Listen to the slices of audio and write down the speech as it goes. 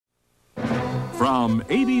from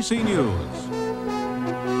ABC News.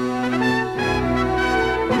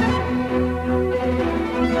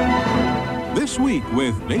 This week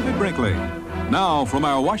with David Brinkley. Now from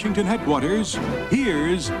our Washington headquarters,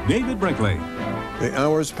 here's David Brinkley. The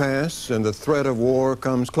hours pass and the threat of war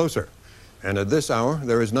comes closer. And at this hour,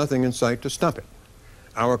 there is nothing in sight to stop it.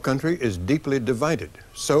 Our country is deeply divided.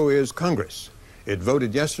 So is Congress. It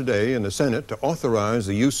voted yesterday in the Senate to authorize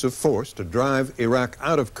the use of force to drive Iraq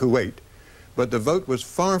out of Kuwait, but the vote was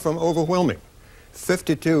far from overwhelming.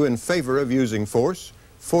 52 in favor of using force,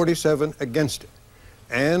 47 against it.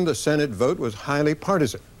 And the Senate vote was highly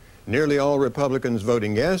partisan. Nearly all Republicans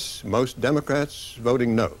voting yes, most Democrats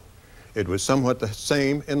voting no. It was somewhat the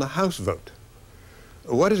same in the House vote.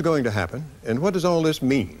 What is going to happen, and what does all this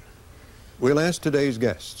mean? We'll ask today's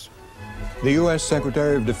guests. The U.S.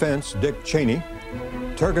 Secretary of Defense, Dick Cheney,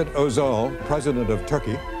 Turgut Özal, President of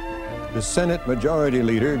Turkey, the Senate Majority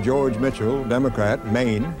Leader, George Mitchell, Democrat,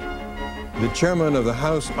 Maine, the Chairman of the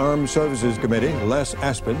House Armed Services Committee, Les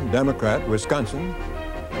Aspin, Democrat, Wisconsin,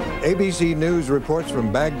 ABC News reports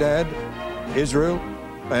from Baghdad, Israel,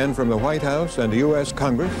 and from the White House and the U.S.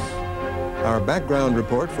 Congress, our background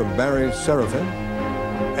report from Barry Serafin,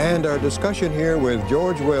 and our discussion here with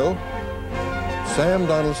George Will, Sam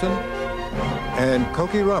Donaldson, and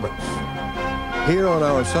Cokie Roberts, here on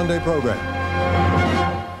our Sunday program.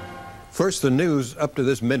 First, the news up to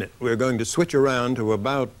this minute. We're going to switch around to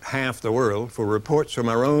about half the world for reports from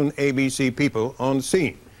our own ABC people on the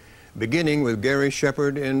scene, beginning with Gary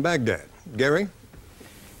Shepard in Baghdad. Gary?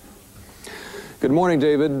 Good morning,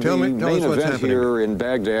 David. Tell the us main what's event happening here in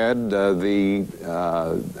Baghdad, the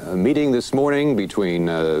meeting this morning between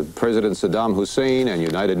President Saddam Hussein and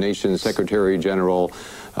United Nations Secretary General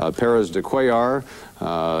Perez de Cuellar.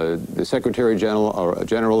 The Secretary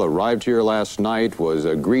General arrived here last night, was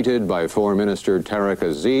greeted by Foreign Minister Tariq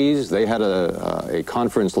Aziz. They had a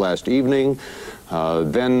conference last evening.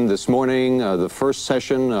 Then this morning, the first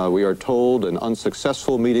session, we are told, an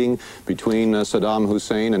unsuccessful meeting between Saddam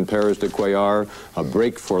Hussein and Perez de Cuellar, a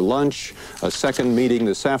break for lunch, a second meeting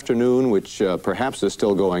this afternoon, which perhaps is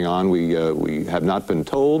still going on. We have not been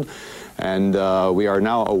told. And we are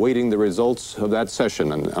now awaiting the results of that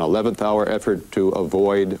session, an 11th-hour effort to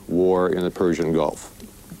avoid war in the Persian Gulf.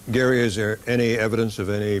 Gary, is there any evidence of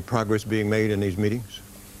any progress being made in these meetings?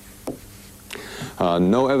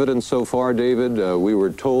 No evidence so far, David. We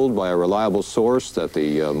were told by a reliable source that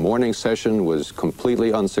the morning session was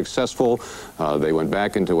completely unsuccessful. They went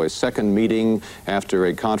back into a second meeting after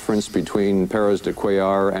a conference between Perez de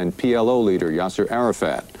Cuellar and PLO leader Yasser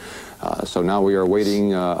Arafat. So now we are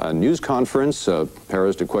waiting a news conference.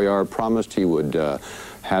 Perez de Cuellar promised he would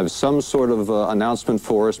have some sort of announcement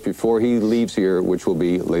for us before he leaves here, which will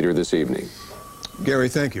be later this evening. Gary,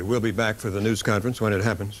 thank you. We'll be back for the news conference when it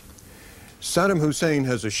happens. Saddam Hussein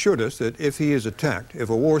has assured us that if he is attacked, if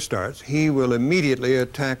a war starts, he will immediately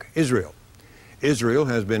attack Israel. Israel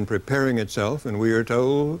has been preparing itself, and we are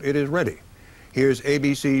told it is ready. Here's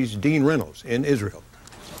ABC's Dean Reynolds in Israel.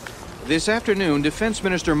 This afternoon, Defense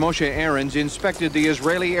Minister Moshe Aarons inspected the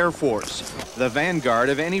Israeli Air Force, the vanguard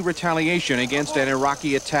of any retaliation against an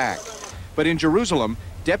Iraqi attack. But in Jerusalem,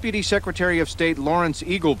 Deputy Secretary of State Lawrence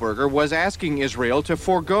Eagleburger was asking Israel to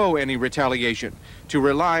forego any retaliation, to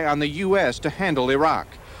rely on the U.S. to handle Iraq.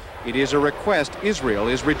 It is a request Israel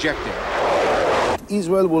is rejecting.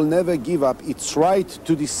 Israel will never give up its right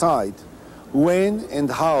to decide when and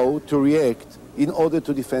how to react in order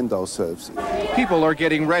to defend ourselves. People are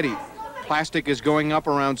getting ready. Plastic is going up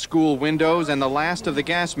around school windows, and the last of the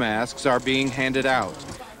gas masks are being handed out.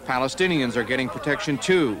 Palestinians are getting protection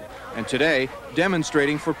too, and today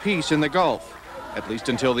demonstrating for peace in the Gulf, at least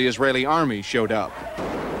until the Israeli army showed up.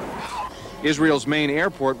 Israel's main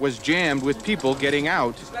airport was jammed with people getting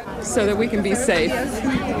out. So that we can be safe.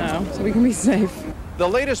 No, so we can be safe. The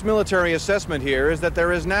latest military assessment here is that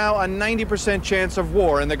there is now a 90% chance of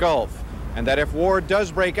war in the Gulf, and that if war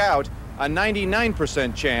does break out, a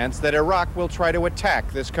 99% chance that Iraq will try to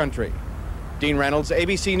attack this country. Dean Reynolds,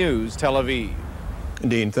 ABC News, Tel Aviv.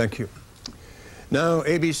 Dean, thank you. Now,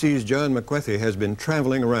 ABC's John McWethy has been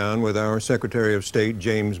traveling around with our Secretary of State,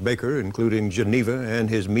 James Baker, including Geneva and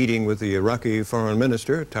his meeting with the Iraqi Foreign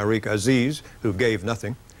Minister, Tariq Aziz, who gave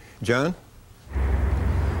nothing. John?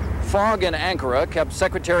 Fog in Ankara kept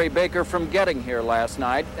Secretary Baker from getting here last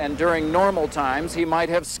night, and during normal times he might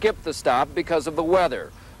have skipped the stop because of the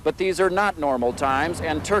weather. But these are not normal times,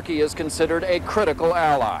 and Turkey is considered a critical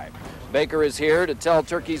ally. Baker is here to tell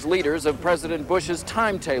Turkey's leaders of President Bush's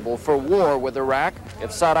timetable for war with Iraq if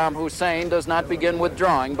Saddam Hussein does not begin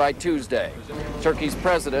withdrawing by Tuesday. Turkey's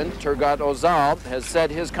president, Turgut Özal, has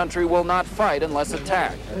said his country will not fight unless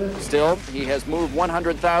attacked. Still, he has moved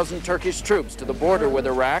 100,000 Turkish troops to the border with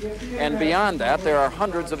Iraq, and beyond that, there are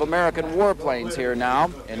hundreds of American warplanes here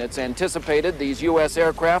now, and it's anticipated these U.S.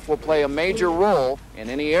 aircraft will play a major role in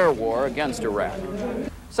any air war against Iraq.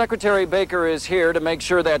 Secretary Baker is here to make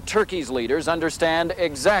sure that Turkey's leaders understand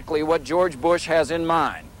exactly what George Bush has in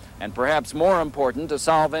mind, and perhaps more important, to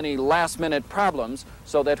solve any last-minute problems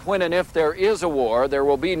so that when and if there is a war, there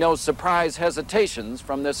will be no surprise hesitations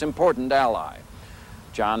from this important ally.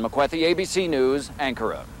 John McWethy, ABC News,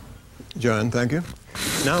 Ankara. John, thank you.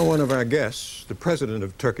 Now one of our guests, the President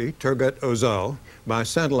of Turkey, Turgut Özal, by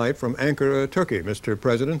satellite from Ankara, Turkey. Mr.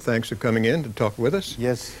 President, thanks for coming in to talk with us.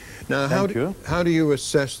 Yes. Now, how do you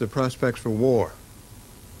assess the prospects for war?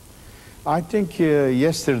 I think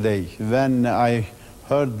yesterday, when I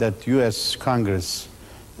heard that U.S. Congress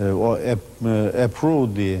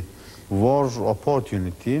approved the war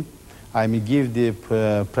opportunity, I may give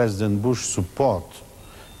the President Bush support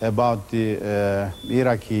about the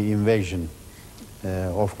Iraqi invasion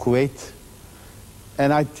of Kuwait.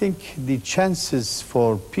 And I think the chances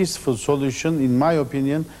for peaceful solution, in my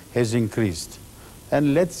opinion, has increased.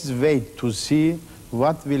 And let's wait to see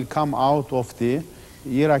what will come out of the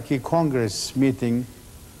Iraqi Congress meeting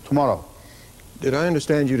tomorrow. Did I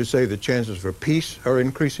understand you to say the chances for peace are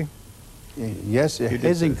increasing? Yes, it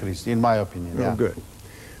has increased, in my opinion. Oh, good.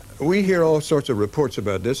 We hear all sorts of reports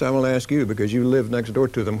about this. I will ask you, because you live next door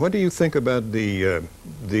to them, what do you think about the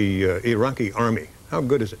Iraqi army? How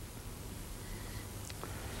good is it?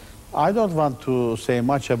 I don't want to say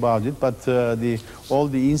much about it, but all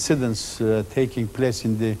the incidents taking place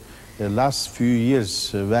in the last few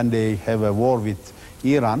years when they have a war with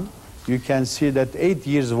Iran, you can see that 8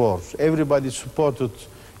 years war. Everybody supported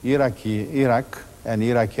Iraq and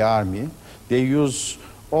Iraqi army. They use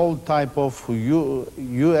all type of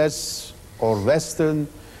U.S. or Western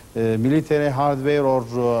military hardware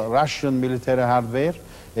or Russian military hardware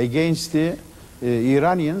against the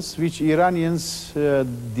Iranians, which Iranians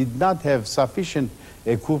did not have sufficient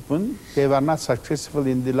equipment. They were not successful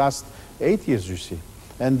in the last 8 years, you see.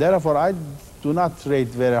 And therefore, I do not rate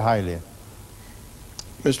very highly.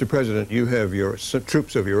 Mr. President, you have your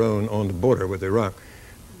troops of your own on the border with Iraq.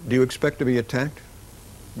 Do you expect to be attacked?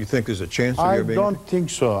 You think there's a chance of your being attacked? I don't think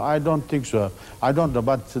so. I don't think so. I don't know,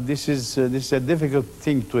 but this is a difficult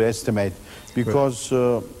thing to estimate because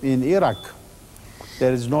in Iraq,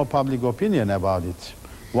 there is no public opinion about it.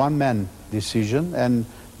 One-man decision, and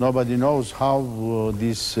nobody knows how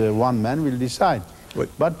this one man will decide.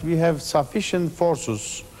 But we have sufficient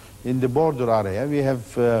forces in the border area. We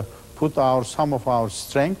have put some of our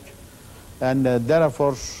strength, and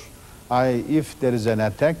therefore, if there is an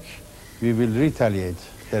attack, we will retaliate.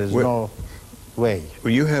 There is no way.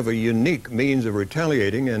 Well, you have a unique means of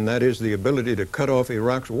retaliating, and that is the ability to cut off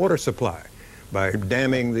Iraq's water supply by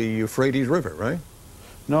damming the Euphrates River, right?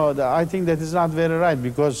 No, I think that is not very right,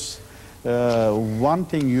 because one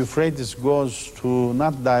thing, Euphrates goes to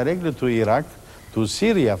not directly to Iraq, to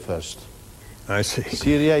Syria first. I see.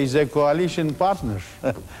 Syria is a coalition partner.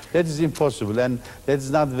 That is impossible, and that's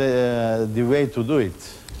not the way to do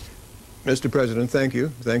it. Mr. President, thank you.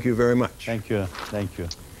 Thank you very much. Thank you. Thank you.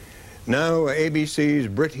 Now, ABC's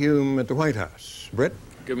Britt Hume at the White House. Britt?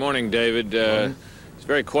 Good morning, David. It's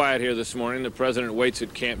very quiet here this morning. The president waits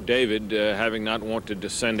at Camp David, having not wanted to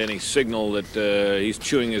send any signal that he's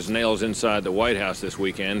chewing his nails inside the White House this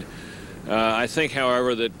weekend. I think,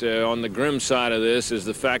 however, that on the grim side of this is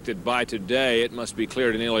the fact that by today it must be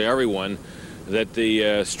clear to nearly everyone that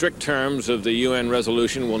the strict terms of the UN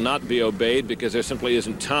resolution will not be obeyed because there simply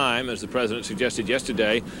isn't time, as the president suggested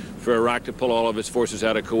yesterday, for Iraq to pull all of its forces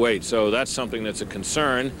out of Kuwait. So that's something that's a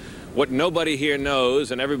concern. What nobody here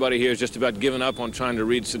knows, and everybody here is just about given up on trying to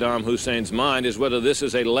read Saddam Hussein's mind, is whether this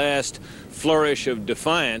is a last flourish of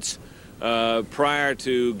defiance prior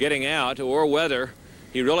to getting out, or whether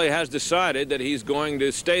he really has decided that he's going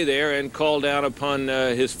to stay there and call down upon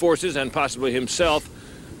his forces and possibly himself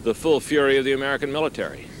the full fury of the American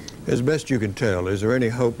military. As best you can tell, is there any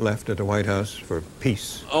hope left at the White House for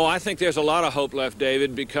peace? Oh, I think there's a lot of hope left,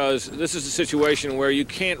 David, because this is a situation where you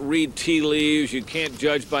can't read tea leaves, you can't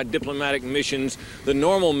judge by diplomatic missions. The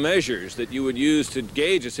normal measures that you would use to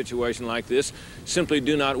gauge a situation like this simply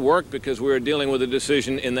do not work because we're dealing with a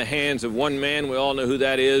decision in the hands of one man. We all know who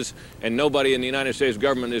that is, and nobody in the United States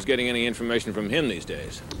government is getting any information from him these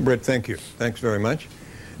days. Britt, thank you. Thanks very much.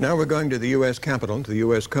 Now we're going to the U.S. Capitol, to the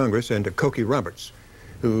U.S. Congress, and to Cokie Roberts.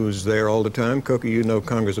 who's there all the time. Cokie, you know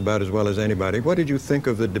Congress about as well as anybody. What did you think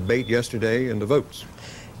of the debate yesterday and the votes?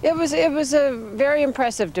 It was a very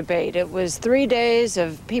impressive debate. It was 3 days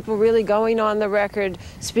of people really going on the record,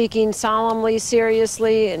 speaking solemnly,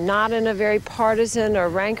 seriously, and not in a very partisan or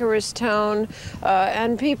rancorous tone,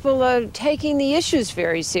 and people taking the issues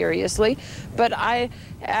very seriously. But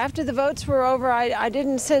after the votes were over, I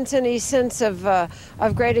didn't sense any sense of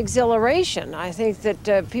great exhilaration. I think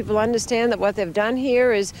that people understand that what they've done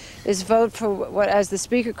here is vote for what, as the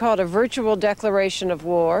Speaker called, a virtual declaration of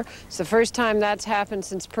war. It's the first time that's happened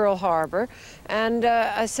since Pearl Harbor, and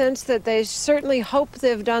a sense that they certainly hope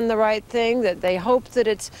they've done the right thing, that they hope that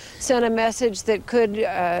it's sent a message that could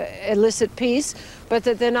elicit peace, but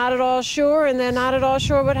that they're not at all sure, and they're not at all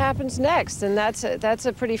sure what happens next, and that's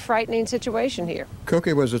a pretty frightening situation here.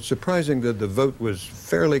 Cokie, was it surprising that the vote was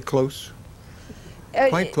fairly close?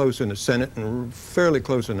 Quite close in the Senate and fairly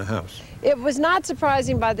close in the House. It was not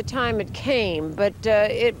surprising by the time it came, but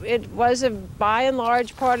it was a by and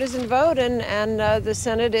large partisan vote, and the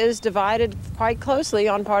Senate is divided quite closely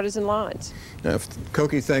on partisan lines. Now,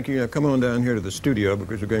 Cokie, thank you. Now, come on down here to the studio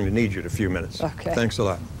because we're going to need you in a few minutes. Okay. Thanks a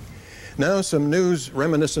lot. Now, some news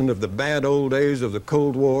reminiscent of the bad old days of the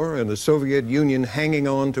Cold War and the Soviet Union hanging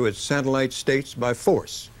on to its satellite states by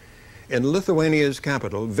force. In Lithuania's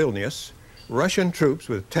capital, Vilnius, Russian troops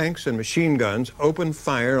with tanks and machine guns opened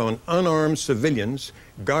fire on unarmed civilians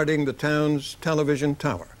guarding the town's television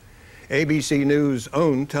tower. ABC News'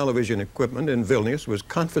 own television equipment in Vilnius was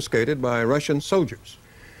confiscated by Russian soldiers.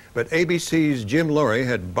 But ABC's Jim Laurie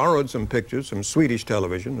had borrowed some pictures from Swedish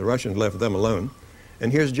television. The Russians left them alone.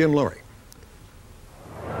 And here's Jim Laurie.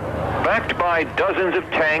 Backed by dozens of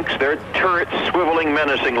tanks, their turrets swiveling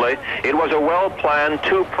menacingly, it was a well-planned,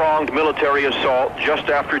 two-pronged military assault just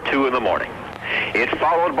after 2 in the morning. It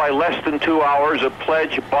followed by less than 2 hours a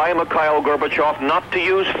pledge by Mikhail Gorbachev not to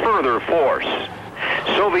use further force.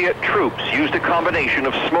 Soviet troops used a combination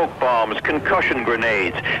of smoke bombs, concussion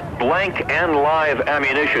grenades, blank and live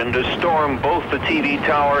ammunition to storm both the TV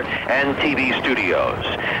tower and TV studios.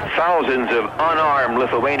 Thousands of unarmed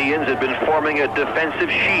Lithuanians had been forming a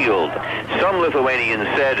defensive shield. Some Lithuanians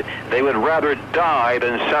said they would rather die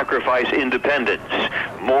than sacrifice independence.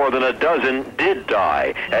 More than a dozen did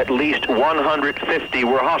die. At least 150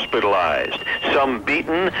 were hospitalized. Some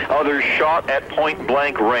beaten, others shot at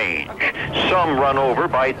point-blank range. Some run over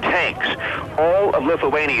by tanks. All of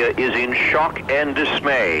Lithuania is in shock and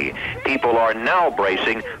dismay. People are now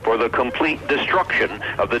bracing for the complete destruction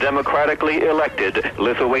of the democratically elected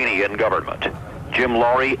Lithuanian government. Jim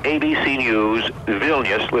Laurie, ABC News,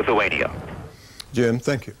 Vilnius, Lithuania. Jim,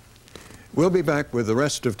 thank you. We'll be back with the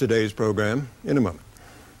rest of today's program in a moment.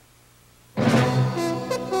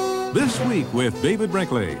 This week with David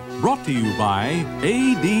Brinkley, brought to you by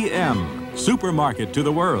ADM, Supermarket to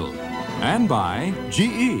the World, and by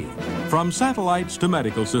GE. From satellites to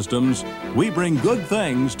medical systems, we bring good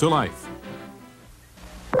things to life.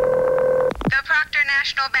 The Proctor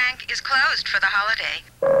National Bank is closed for the holiday.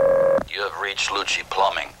 You have reached Lucci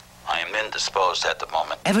Plumbing. I am indisposed at the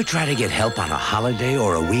moment. Ever try to get help on a holiday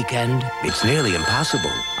or a weekend? It's nearly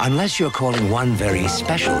impossible, unless you're calling one very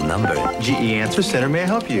special number. GE Answer Center, may I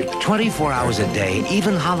help you? 24 hours a day,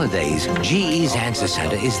 even holidays, GE's Answer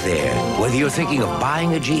Center is there. Whether you're thinking of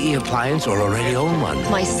buying a GE appliance or already own one.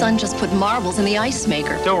 My son just put marbles in the ice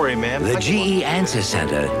maker. Don't worry, ma'am. The GE Answer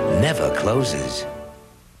Center never closes.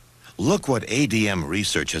 Look what ADM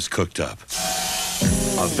research has cooked up.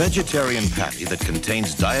 A vegetarian patty that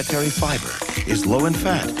contains dietary fiber, is low in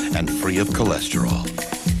fat, and free of cholesterol.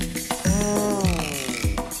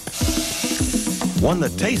 One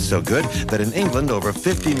that tastes so good that in England over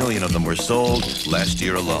 50 million of them were sold last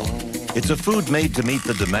year alone. It's a food made to meet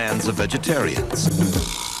the demands of vegetarians.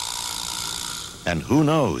 And who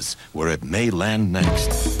knows where it may land next.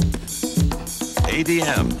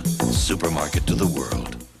 ADM, Supermarket to the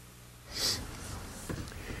World.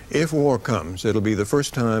 If war comes, it'll be the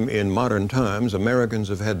first time in modern times Americans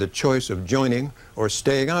have had the choice of joining or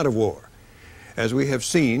staying out of war. As we have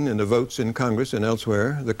seen in the votes in Congress and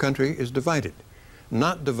elsewhere, the country is divided.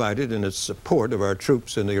 Not divided in its support of our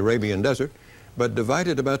troops in the Arabian Desert, but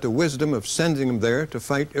divided about the wisdom of sending them there to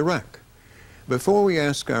fight Iraq. Before we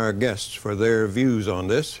ask our guests for their views on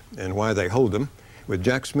this and why they hold them, with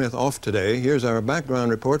Jack Smith off today, here's our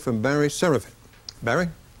background report from Barry Serafin. Barry?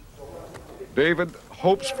 David,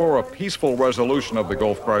 hopes for a peaceful resolution of the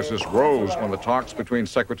Gulf crisis rose when the talks between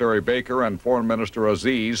Secretary Baker and Foreign Minister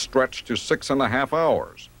Aziz stretched to 6.5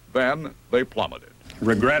 hours. Then they plummeted.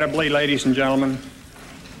 Regrettably, ladies and gentlemen,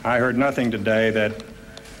 I heard nothing today that,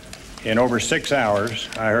 in over 6 hours,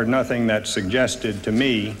 I heard nothing that suggested to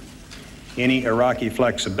me any Iraqi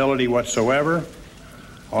flexibility whatsoever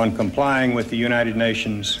on complying with the United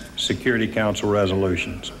Nations Security Council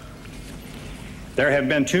resolutions. There have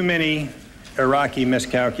been too many Iraqi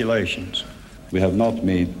miscalculations. We have not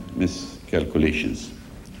made miscalculations.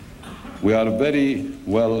 We are very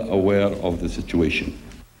well aware of the situation.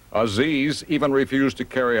 Aziz even refused to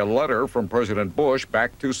carry a letter from President Bush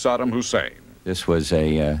back to Saddam Hussein. This was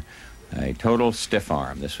a total stiff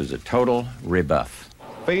arm. This was a total rebuff.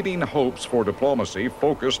 Fading hopes for diplomacy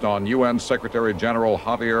focused on UN Secretary General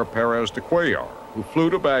Javier Perez de Cuellar, who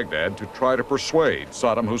flew to Baghdad to try to persuade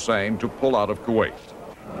Saddam Hussein to pull out of Kuwait.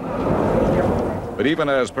 But even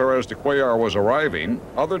as Perez de Cuellar was arriving,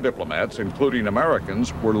 other diplomats, including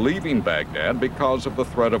Americans, were leaving Baghdad because of the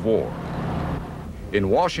threat of war. In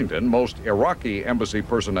Washington, most Iraqi embassy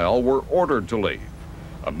personnel were ordered to leave,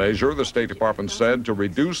 a measure the State Department said to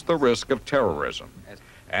reduce the risk of terrorism.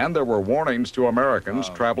 And there were warnings to Americans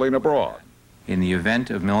traveling abroad. In the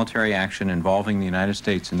event of military action involving the United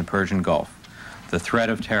States in the Persian Gulf, the threat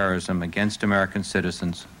of terrorism against American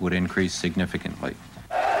citizens would increase significantly.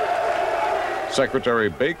 Secretary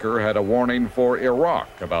Baker had a warning for Iraq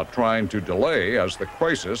about trying to delay as the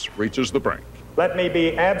crisis reaches the brink. Let me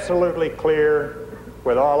be absolutely clear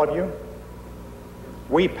with all of you.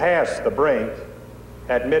 We passed the brink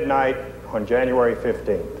at midnight on January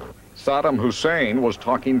 15th. Saddam Hussein was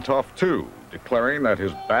talking tough too, declaring that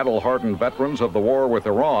his battle-hardened veterans of the war with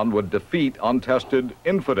Iran would defeat untested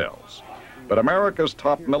infidels. But America's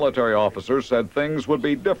top military officers said things would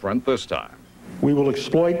be different this time. We will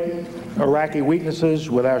exploit Iraqi weaknesses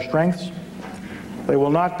with our strengths. They will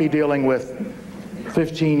not be dealing with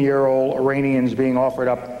 15-year-old Iranians being offered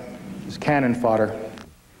up as cannon fodder.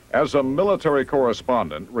 As a military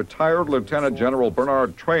correspondent, retired Lieutenant General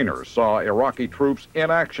Bernard Traynor saw Iraqi troops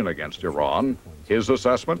in action against Iran. His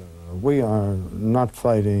assessment? We are not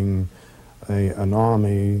fighting an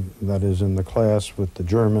army that is in the class with the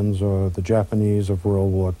Germans or the Japanese of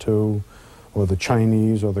World War II, or the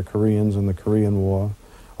Chinese or the Koreans in the Korean War,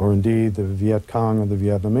 or indeed the Viet Cong or the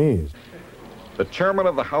Vietnamese. The chairman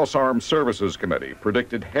of the House Armed Services Committee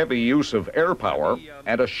predicted heavy use of air power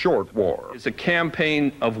and a short war. It's a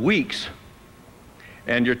campaign of weeks,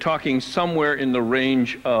 and you're talking somewhere in the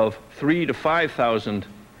range of 3,000 to 5,000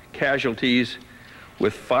 casualties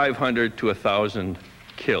with 500 to 1,000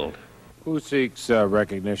 killed. Who seeks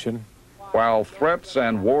recognition? While threats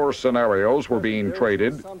and war scenarios were being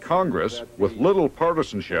traded, Congress, with little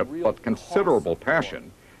partisanship but considerable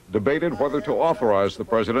passion, debated whether to authorize the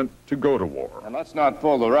president to go to war. And let's not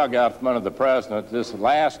pull the rug out from under the president at this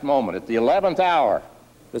last moment, at the 11th hour.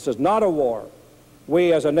 This is not a war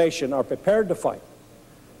we as a nation are prepared to fight.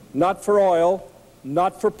 Not for oil,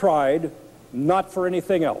 not for pride, not for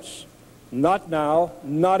anything else. Not now,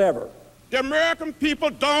 not ever. The American people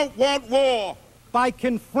don't want war. By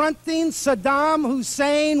confronting Saddam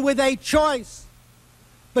Hussein with a choice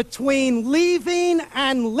between leaving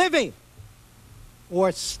and living,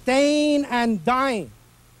 or staying and dying,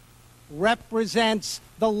 represents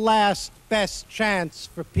the last best chance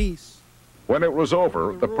for peace. When it was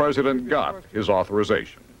over, the president got his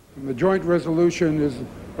authorization. The joint resolution is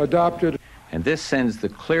adopted. And this sends the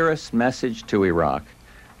clearest message to Iraq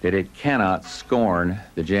that it cannot scorn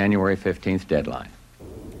the January 15th deadline.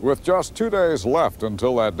 With just 2 days left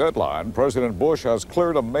until that deadline, President Bush has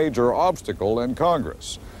cleared a major obstacle in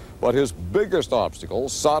Congress. But his biggest obstacle,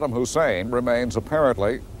 Saddam Hussein, remains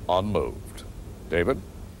apparently unmoved. David?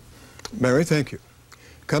 Mary, thank you.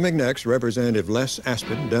 Coming next, Representative Les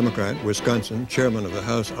Aspin, Democrat, Wisconsin, chairman of the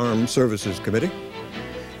House Armed Services Committee.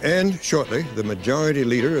 And shortly, the majority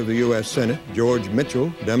leader of the U.S. Senate, George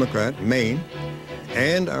Mitchell, Democrat, Maine,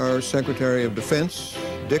 and our Secretary of Defense,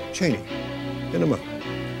 Dick Cheney, in a moment.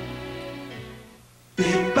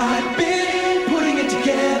 Bit by bit, putting it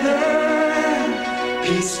together.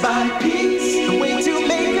 Piece by piece, the way to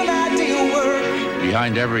make an ideal work.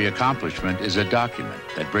 Behind every accomplishment is a document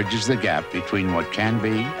that bridges the gap between what can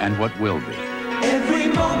be and what will be. Every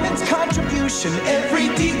moment's contribution, every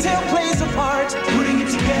detail plays a part. Putting it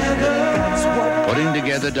together. Putting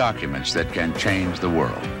together documents that can change the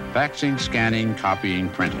world. Faxing, scanning, copying,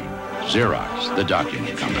 printing. Xerox, the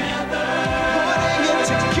document company. Putting it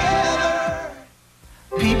together.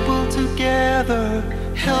 People together,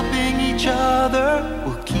 helping each other,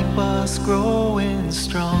 will keep us growing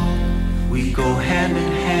strong. We go hand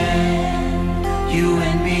in hand, you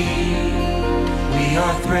and me. We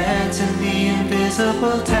are threads in the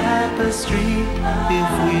invisible tapestry. If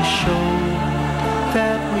we show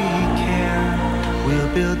that we care, we'll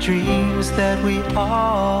We'll build dreams that we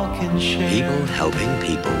all can share. People helping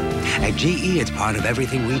people. At GE, it's part of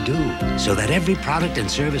everything we do, so that every product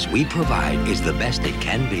and service we provide is the best it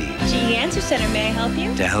can be. GE Answer Center, may I help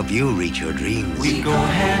you? To help you reach your dreams. We go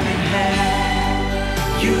hand in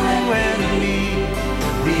hand, you and me.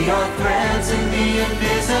 We are threads in the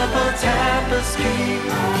invisible tapestry.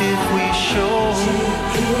 If we show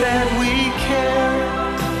that we care,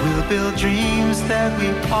 we'll build dreams that we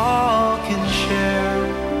all can share.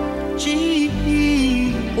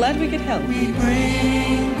 GE. Glad we could help. We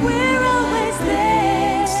bring. We're always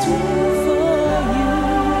there for you.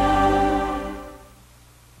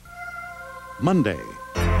 Monday,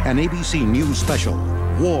 an ABC News special,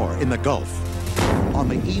 War in the Gulf. On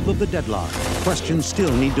the eve of the deadline, questions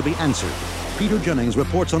still need to be answered. Peter Jennings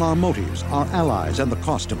reports on our motives, our allies, and the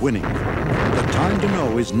cost of winning. The time to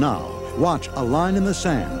know is now. Watch A Line in the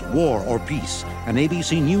Sand, War or Peace, an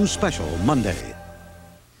ABC News special Monday.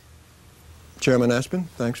 Chairman Aspen,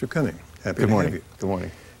 thanks for coming. Happy to have you. Good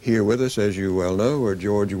morning. Here with us, as you well know, are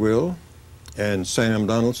George Will and Sam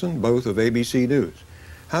Donaldson, both of ABC News.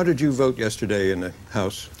 How did you vote yesterday in the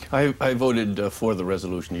House? I voted for the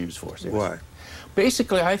resolution to use force. Yes. Why?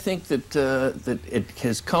 Basically, I think that it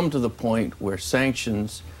has come to the point where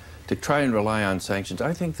sanctions, to try and rely on sanctions,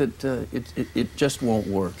 I think that it just won't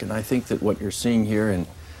work. And I think that what you're seeing here in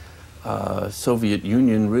Soviet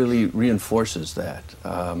Union really reinforces that.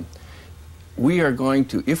 We are going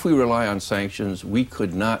to, if we rely on sanctions, we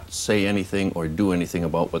could not say anything or do anything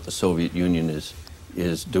about what the Soviet Union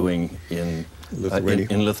is doing in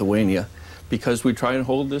Lithuania, because we try and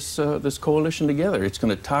hold this coalition together. It's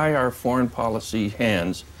going to tie our foreign policy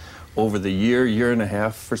hands over the year and a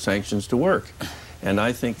half for sanctions to work. And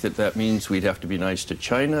I think that that means we'd have to be nice to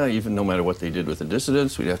China, even no matter what they did with the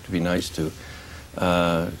dissidents. We'd have to be nice to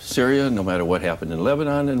Syria, no matter what happened in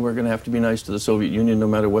Lebanon, and we're going to have to be nice to the Soviet Union, no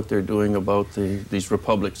matter what they're doing about these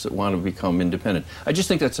republics that want to become independent. I just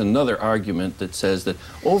think that's another argument that says that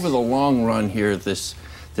over the long run here, this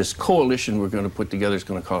coalition we're going to put together is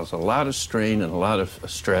going to cause a lot of strain and a lot of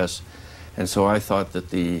stress. And so I thought that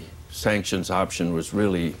the sanctions option was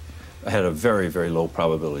really, had a very, very low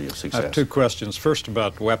probability of success. I have two questions. First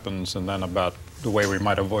about weapons and then about the way we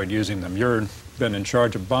might avoid using them. You've been in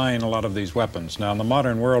charge of buying a lot of these weapons. Now, in the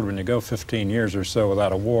modern world, when you go 15 years or so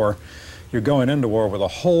without a war, you're going into war with a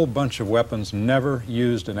whole bunch of weapons never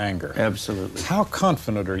used in anger. Absolutely. How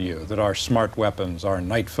confident are you that our smart weapons, our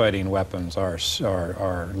night fighting weapons, our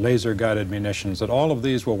laser-guided munitions, that all of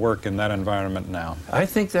these will work in that environment now? I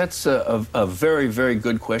think that's a very, very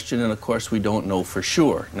good question, and of course we don't know for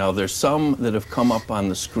sure. Now, there's some that have come up on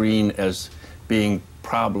the screen as being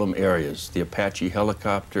problem areas. The Apache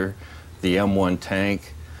helicopter, the M1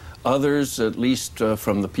 tank. Others, at least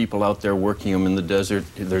from the people out there working them in the desert,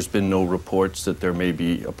 there's been no reports that there may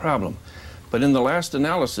be a problem. But in the last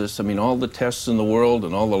analysis, I mean, all the tests in the world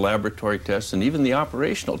and all the laboratory tests and even the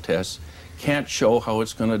operational tests can't show how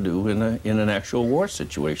it's going to do in an actual war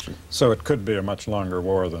situation. So it could be a much longer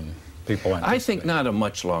war than people anticipate. I think not a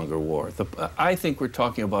much longer war. I think we're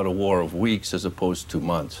talking about a war of weeks as opposed to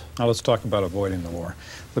months. Now let's talk about avoiding the war.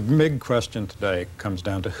 The big question today comes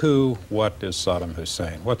down to who, what is Saddam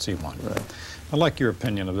Hussein? What's he want? Right. I'd like your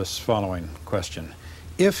opinion of this following question.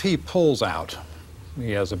 If he pulls out,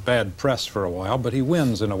 he has a bad press for a while, but he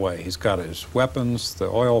wins in a way. He's got his weapons, the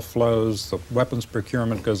oil flows, the weapons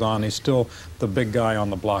procurement goes on. He's still the big guy on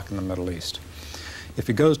the block in the Middle East. If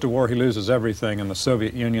he goes to war, he loses everything, and the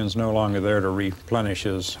Soviet Union's no longer there to replenish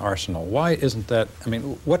his arsenal. Why isn't that? I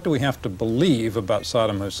mean, what do we have to believe about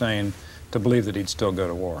Saddam Hussein to believe that he'd still go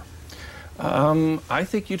to war? I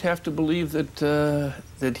think you'd have to believe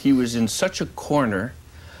that he was in such a corner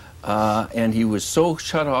and he was so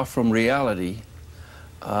shut off from reality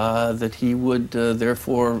that he would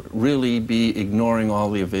therefore really be ignoring all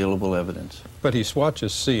the available evidence. But he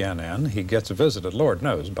watches CNN. He gets visited, Lord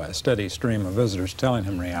knows, by a steady stream of visitors telling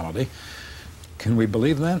him reality. Can we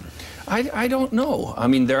believe that? I don't know. I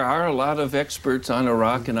mean, there are a lot of experts on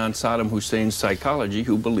Iraq and on Saddam Hussein's psychology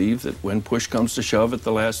who believe that when push comes to shove at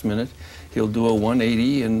the last minute, he'll do a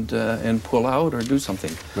 180 and pull out or do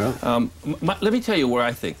something. Well, let me tell you where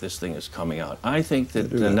I think this thing is coming out. I think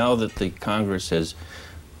that now that the Congress has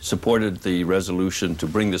supported the resolution to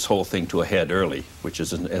bring this whole thing to a head early, which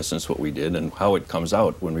is in essence what we did, and how it comes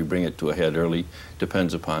out when we bring it to a head early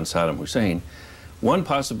depends upon Saddam Hussein. One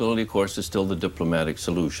possibility, of course, is still the diplomatic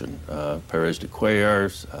solution. Perez de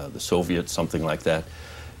Cuellar's, the Soviets, something like that.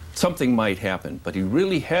 Something might happen, but he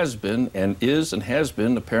really has been and has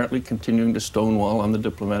been apparently continuing to stonewall on the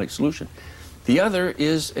diplomatic solution. The other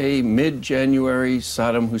is a mid-January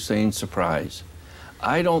Saddam Hussein surprise.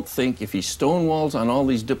 I don't think if he stonewalls on all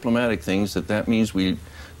these diplomatic things that means we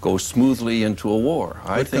go smoothly into a war.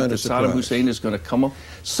 I think that Saddam Hussein is going to come up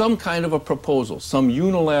some kind of a proposal, some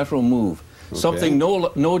unilateral move, something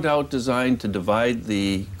no doubt designed to divide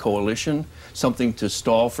the coalition, something to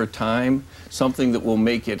stall for time, something that will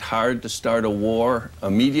make it hard to start a war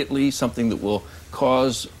immediately, something that will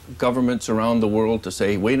cause governments around the world to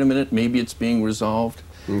say, wait a minute, maybe it's being resolved.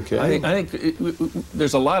 Okay. I think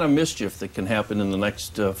there's a lot of mischief that can happen in the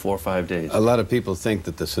next 4 or 5 days. A lot of people think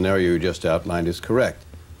that the scenario you just outlined is correct.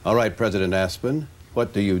 All right, President Aspen,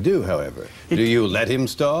 what do you do, however? Do you let him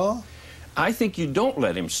stall? I think you don't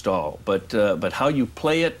let him stall, but how you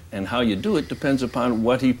play it and how you do it depends upon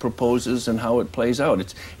what he proposes and how it plays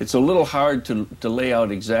out. It's a little hard to lay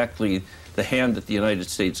out exactly the hand that the United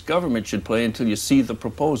States government should play until you see the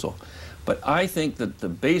proposal. But I think that the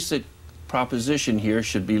basic proposition here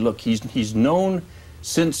should be, look, he's known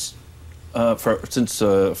since November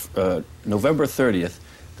 30th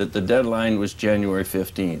that the deadline was January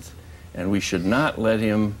 15th, and we should not let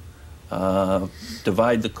him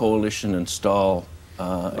divide the coalition and stall in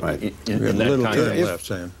that kind of left,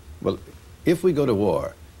 Sam. Well, if we go to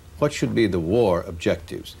war, what should be the war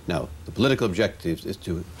objectives? Now, the political objectives is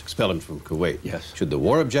to expel him from Kuwait. Yes. Should the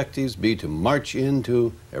war objectives be to march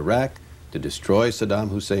into Iraq, to destroy Saddam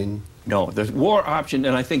Hussein? No, the war option,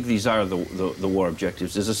 and I think these are the war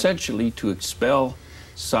objectives, is essentially to expel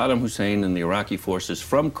Saddam Hussein and the Iraqi forces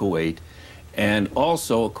from Kuwait, and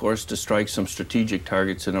also, of course, to strike some strategic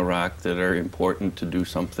targets in Iraq that are important to do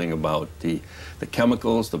something about the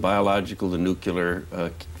chemicals, the biological, the nuclear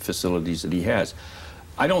facilities that he has.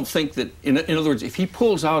 I don't think that, in other words, if he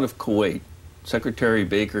pulls out of Kuwait, Secretary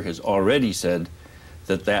Baker has already said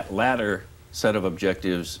that latter set of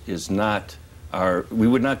objectives is not we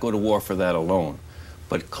would not go to war for that alone.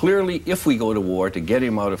 But clearly, if we go to war to get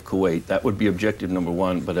him out of Kuwait, that would be objective number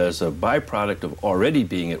one. But as a byproduct of already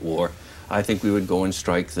being at war, I think we would go and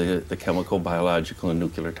strike the chemical, biological, and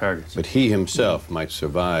nuclear targets. But he himself might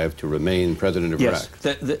survive to remain president of Iraq.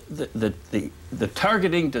 Yes, the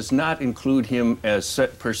targeting does not include him as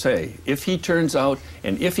per se. If he turns out,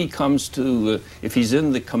 and if he comes to, if he's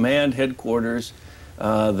in the command headquarters,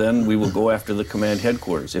 then we will go after the command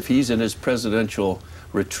headquarters. If he's in his presidential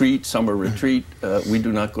retreat, summer retreat, we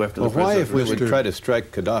do not go after the president. Why, if we would try to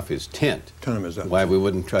strike Gaddafi's tent, why we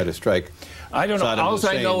wouldn't try to strike I don't know. Saddam All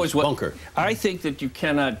I know is bunker? I think that you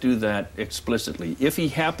cannot do that explicitly. If he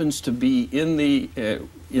happens to be in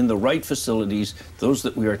the right facilities, those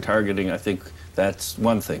that we are targeting, I think that's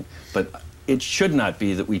one thing. But it should not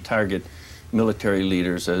be that we target military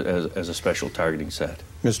leaders as a special targeting set.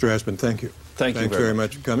 Mr. Aspen, thank you. Thank you Thanks very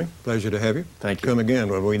much for coming. Pleasure to have you. Thank you. Come again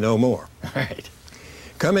when we know more. All right.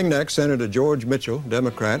 Coming next, Senator George Mitchell,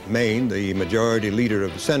 Democrat, Maine, the majority leader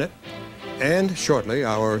of the Senate, and shortly,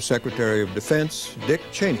 our Secretary of Defense, Dick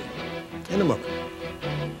Cheney. In a moment.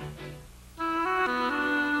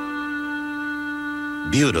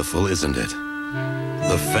 Beautiful, isn't it?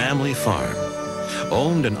 The family farm,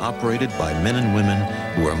 owned and operated by men and women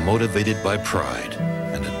who are motivated by pride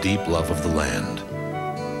and a deep love of the land.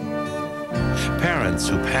 Parents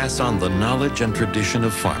who pass on the knowledge and tradition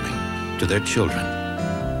of farming to their children.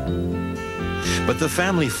 But the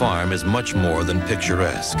family farm is much more than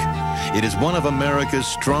picturesque. It is one of America's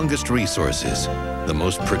strongest resources, the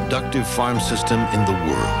most productive farm system in the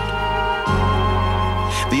world.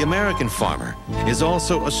 The American farmer is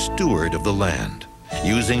also a steward of the land,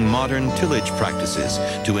 using modern tillage practices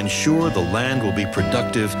to ensure the land will be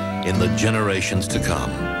productive in the generations to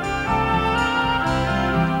come.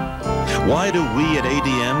 Why do we at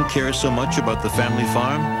ADM care so much about the family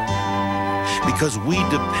farm? Because we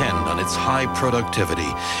depend on its high productivity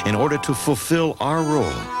in order to fulfill our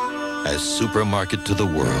role as supermarket to the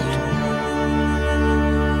world.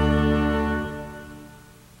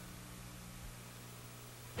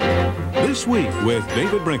 This Week with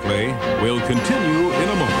David Brinkley will continue in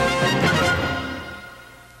a moment.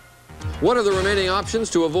 What are the remaining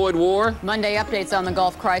options to avoid war? Monday updates on the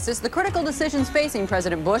Gulf crisis, the critical decisions facing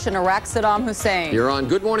President Bush and Iraq's Saddam Hussein. You're on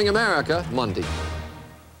Good Morning America, Monday.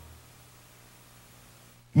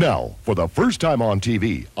 Now, for the first time on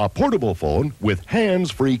TV, a portable phone with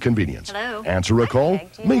hands-free convenience. Hello. Answer a call,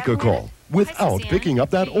 make a call, without picking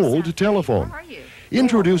up that old telephone.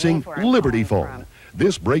 Introducing Liberty Phone.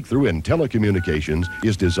 This breakthrough in telecommunications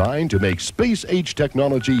is designed to make space-age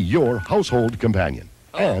technology your household companion.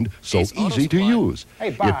 and so easy to use.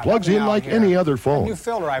 Hey, Bob, It plugs in like any other phone. new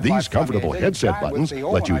filter I These bought from comfortable you, it headset didn't jive with buttons the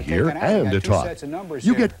old let you one I hear take, and I and got two talk. sets of numbers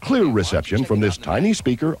You here. get clear reception from this tiny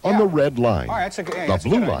speaker on the red line. All right, that's a good- yeah, The that's a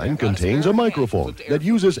blue good idea. line contains a microphone that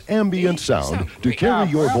uses ambient sound to carry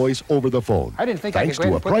your voice over the phone. I didn't think I Thanks could go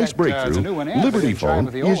to a ahead and price put that, the breakthrough, new one in, but it Liberty didn't jive Phone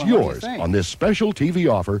with the old is one. What do you yours think? on this special TV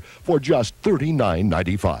offer for just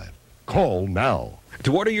 $39.95. Call now.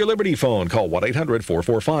 To order your Liberty Phone, call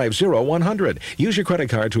 1-800-445-0100. Use your credit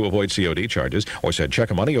card to avoid COD charges or send check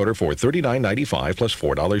or money order for $39.95 plus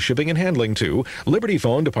 $4 shipping and handling to Liberty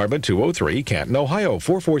Phone, Department 203, Canton, Ohio,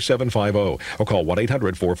 44750. Or call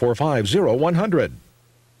 1-800-445-0100.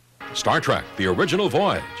 Star Trek, the original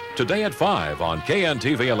voyage, today at 5 on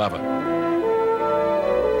KNTV 11.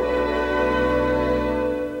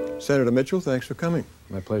 Senator Mitchell, thanks for coming.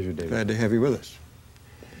 My pleasure, David. Glad to have you with us.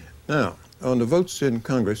 Now, on the votes in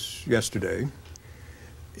Congress yesterday,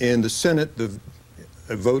 in the Senate, the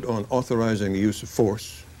vote on authorizing the use of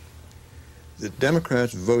force, the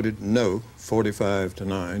Democrats voted no,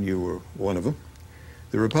 45-9. You were one of them.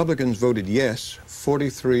 The Republicans voted yes,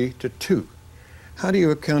 43-2. How do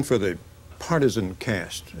you account for the partisan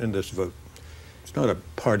cast in this vote? It's not a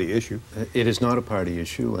party issue. It is not a party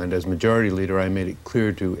issue, and as Majority Leader, I made it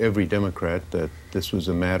clear to every Democrat that this was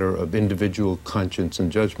a matter of individual conscience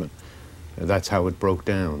and judgment. That's how it broke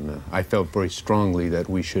down. I felt very strongly that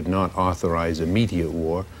we should not authorize immediate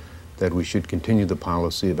war, that we should continue the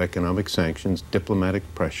policy of economic sanctions, diplomatic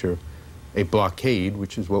pressure, a blockade,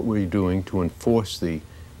 which is what we're doing to enforce the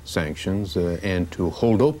sanctions, and to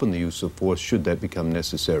hold open the use of force should that become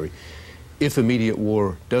necessary. If immediate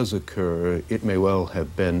war does occur, it may well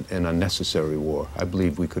have been an unnecessary war. I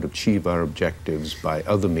believe we could achieve our objectives by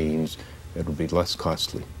other means that would be less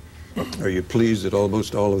costly. Are you pleased that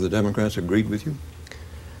almost all of the Democrats agreed with you?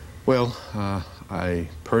 Well, I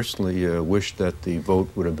personally wish that the vote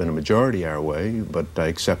would have been a majority our way, but I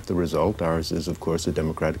accept the result. Ours is, of course, a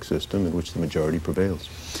democratic system in which the majority prevails.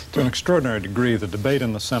 To an extraordinary degree, the debate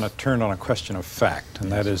in the Senate turned on a question of fact,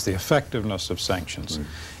 and that is the effectiveness of sanctions.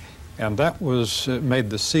 And that made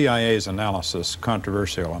the CIA's analysis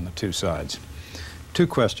controversial on the two sides. Two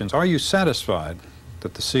questions. Are you satisfied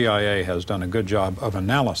that the CIA has done a good job of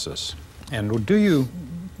analysis? And do you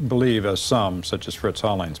believe, as some, such as Fritz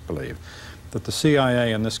Hollings, believe, that the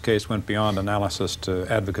CIA in this case went beyond analysis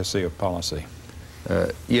to advocacy of policy?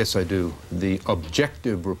 Yes, I do. The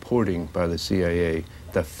objective reporting by the CIA,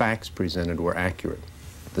 the facts presented were accurate.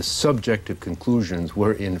 The subjective conclusions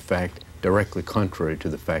were, in fact, directly contrary to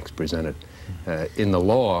the facts presented. In the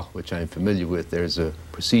law, which I'm familiar with, there's a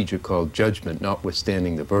procedure called judgment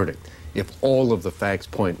notwithstanding the verdict. If all of the facts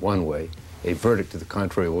point one way, a verdict to the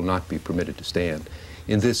contrary will not be permitted to stand.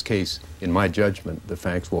 In this case, in my judgment, the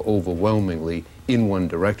facts were overwhelmingly in one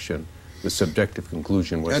direction. The subjective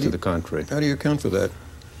conclusion was to the contrary. How do you account for that?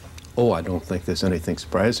 Oh, I don't think there's anything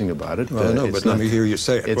surprising about it. Well, no, but let me hear you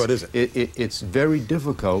say it. What is it? It's very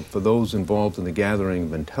difficult for those involved in the gathering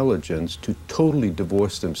of intelligence to totally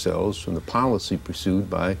divorce themselves from the policy pursued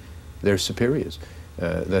by their superiors.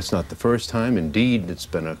 That's not the first time. Indeed, it's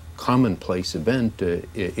been a commonplace event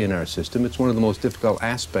in our system. It's one of the most difficult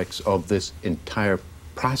aspects of this entire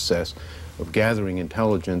process of gathering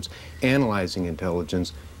intelligence, analyzing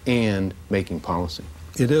intelligence, and making policy.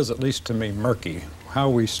 It is, at least to me, murky how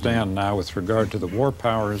we stand now with regard to the War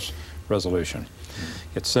Powers Resolution.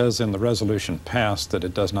 It says in the resolution passed that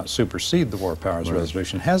it does not supersede the War Powers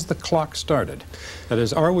Resolution. Has the clock started? That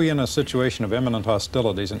is, are we in a situation of imminent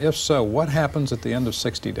hostilities? And if so, what happens at the end of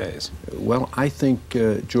 60 days? Well, I think,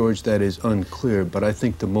 George, that is unclear, but I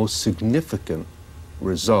think the most significant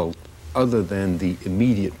result, other than the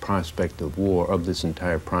immediate prospect of war of this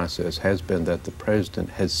entire process, has been that the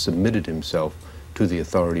President has submitted himself to the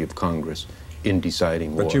authority of Congress in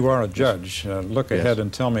deciding war. But you are a judge. Look ahead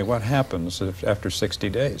and tell me what happens after 60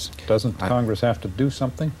 days. Doesn't Congress have to do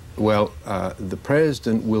something? Well, the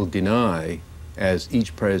President will deny, as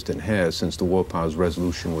each President has since the War Powers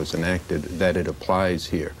Resolution was enacted, that it applies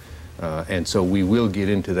here. And so we will get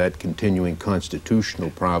into that continuing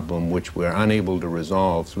constitutional problem, which we're unable to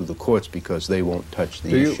resolve through the courts because they won't touch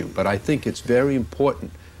the issue. But I think it's very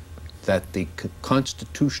important that the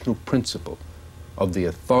constitutional principle of the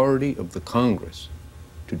authority of the Congress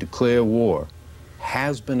to declare war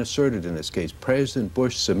has been asserted in this case. President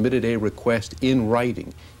Bush submitted a request in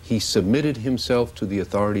writing. He submitted himself to the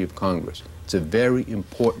authority of Congress. It's a very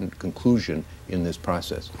important conclusion in this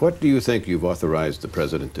process. What do you think you've authorized the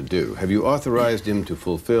President to do? Have you authorized him to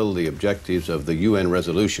fulfill the objectives of the UN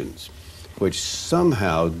resolutions, which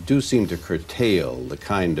somehow do seem to curtail the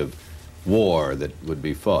kind of war that would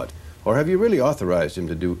be fought? Or have you really authorized him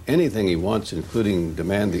to do anything he wants, including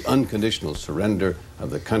demand the unconditional surrender of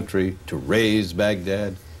the country, to raise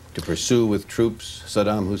Baghdad, to pursue with troops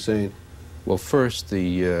Saddam Hussein? Well, first,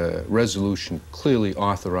 the resolution clearly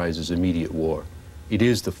authorizes immediate war. It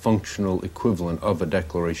is the functional equivalent of a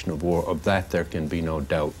declaration of war. Of that, there can be no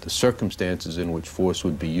doubt. The circumstances in which force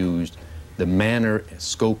would be used, the manner,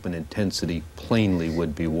 scope, and intensity plainly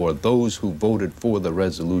would be war. Those who voted for the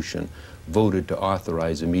resolution voted to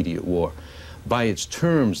authorize immediate war. By its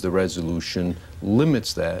terms, the resolution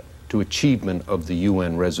limits that to achievement of the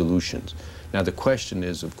UN resolutions. Now, the question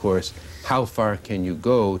is, of course, how far can you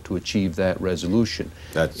go to achieve that resolution?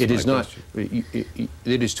 It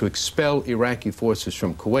is to expel Iraqi forces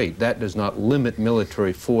from Kuwait. That does not limit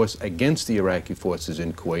military force against the Iraqi forces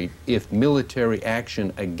in Kuwait. If military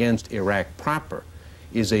action against Iraq proper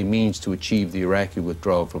is a means to achieve the Iraqi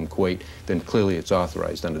withdrawal from Kuwait, then clearly it's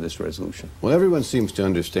authorized under this resolution. Well, everyone seems to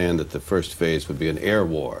understand that the first phase would be an air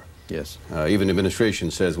war. Yes. Even the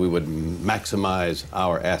administration says we would maximize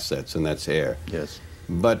our assets, and that's air. Yes.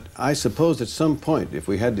 But I suppose at some point, if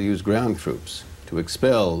we had to use ground troops to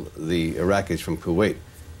expel the Iraqis from Kuwait,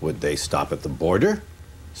 would they stop at the border?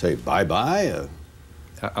 Say bye-bye?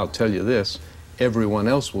 I'll tell you this. Everyone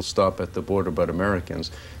else will stop at the border but Americans.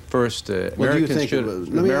 First,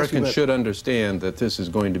 Americans should understand that this is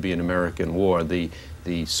going to be an American war. The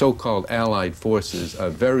so-called Allied forces are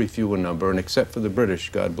very few in number, and except for the British,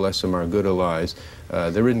 God bless them, our good allies,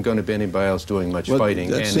 there isn't going to be anybody else doing much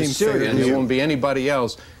fighting. And the Syrians, there won't be anybody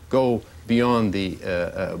else go beyond the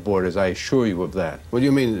borders, I assure you of that. Well,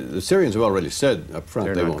 you mean the Syrians have already said up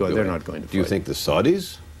front they're not going to fight. Do you think the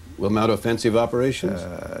Saudis will mount offensive operations?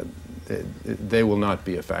 They will not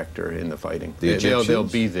be a factor in the fighting. They'll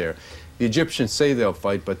be there. The Egyptians say they'll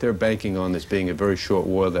fight, but they're banking on this being a very short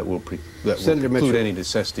war that will preclude any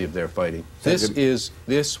necessity of their fighting.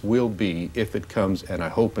 This will be, if it comes, and I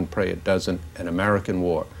hope and pray it doesn't, an American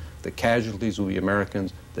war. The casualties will be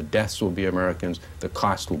Americans, the deaths will be Americans, the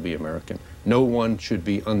cost will be American. No one should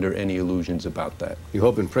be under any illusions about that. You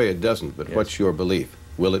hope and pray it doesn't, but what's your belief?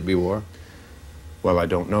 Will it be war? Well, I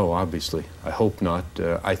don't know, obviously. I hope not.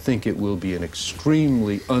 I think it will be an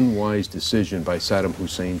extremely unwise decision by Saddam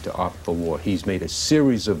Hussein to opt for war. He's made a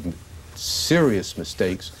series of serious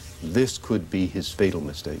mistakes. This could be his fatal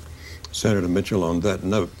mistake. Senator Mitchell, on that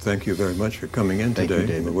note, thank you very much for coming in today. Thank you,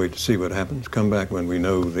 David. We'll wait to see what happens. Come back when we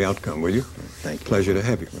know the outcome, will you? Thank you. Pleasure to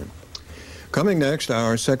have you. Coming next,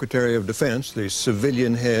 our Secretary of Defense, the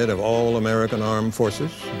civilian head of all American armed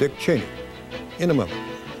forces, Dick Cheney. In a moment.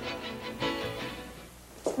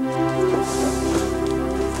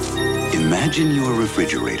 Imagine your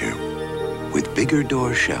refrigerator with bigger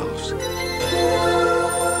door shelves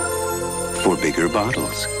for bigger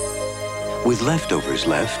bottles, with leftovers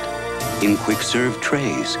left in quick-serve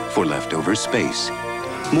trays for leftover space,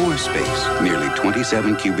 more space, nearly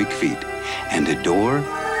 27 cubic feet, and a door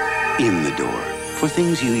in the door for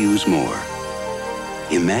things you use more.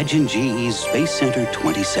 Imagine GE's Space Center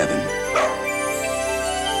 27.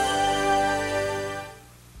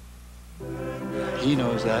 He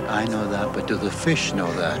knows that, I know that, but do the fish know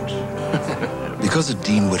that? Because a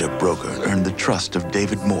Dean Witter broker earned the trust of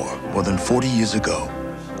David Moore more than 40 years ago,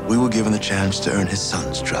 we were given the chance to earn his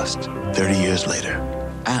son's trust 30 years later,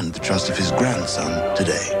 and the trust of his grandson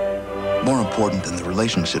today. More important than the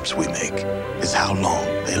relationships we make is how long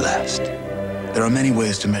they last. There are many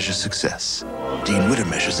ways to measure success. Dean Witter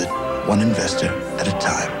measures it one investor at a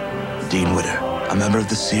time. Dean Witter, a member of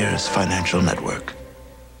the Sears Financial Network.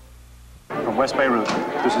 From West Beirut,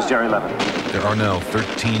 this is Jerry Levin. There are now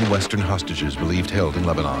 13 Western hostages believed held in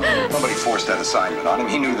Lebanon. Nobody forced that assignment on him.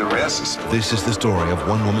 He knew the risks. This is the story of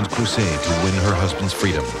one woman's crusade to win her husband's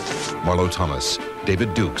freedom. Marlo Thomas,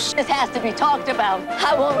 David Dukes. This has to be talked about.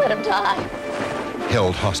 I won't let him die.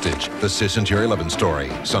 Held hostage. The Sis and Jerry Levin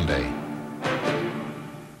story, Sunday.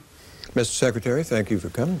 Mr. Secretary, thank you for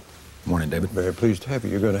coming. Morning, David. Very pleased to have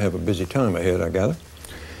you. You're going to have a busy time ahead, I gather.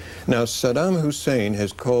 Now, Saddam Hussein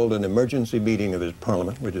has called an emergency meeting of his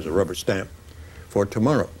parliament, which is a rubber stamp, for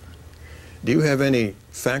tomorrow. Do you have any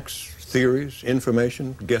facts, theories,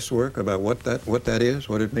 information, guesswork about what that is,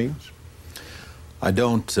 what it means? I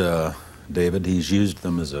don't, David. He's used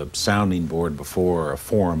them as a sounding board before, a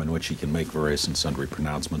forum in which he can make various and sundry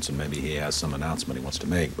pronouncements, and maybe he has some announcement he wants to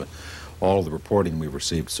make. But all of the reporting we've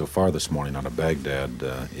received so far this morning out of Baghdad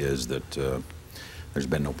is that there's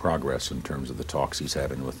been no progress in terms of the talks he's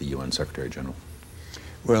having with the UN Secretary General.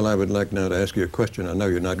 Well, I would like now to ask you a question. I know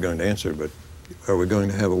you're not going to answer, but are we going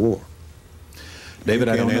to have a war? David,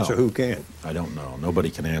 I don't know. Answer. Who can? I don't know. Nobody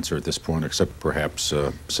can answer at this point except perhaps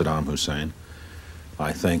Saddam Hussein.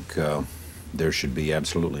 I think There should be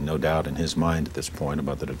absolutely no doubt in his mind at this point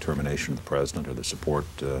about the determination of the President or the support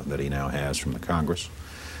that he now has from the Congress.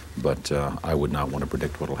 But I would not want to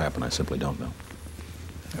predict what will happen. I simply don't know.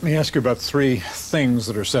 Let me ask you about three things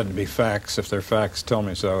that are said to be facts. If they're facts, tell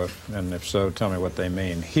me so, and if so, tell me what they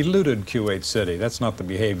mean. He looted Kuwait City. That's not the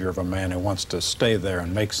behavior of a man who wants to stay there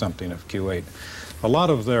and make something of Kuwait. A lot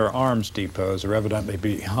of their arms depots are evidently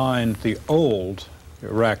behind the old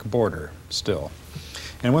Iraq border still.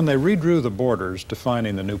 And when they redrew the borders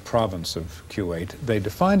defining the new province of Kuwait, they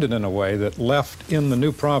defined it in a way that left in the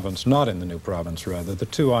new province, not in the new province rather, the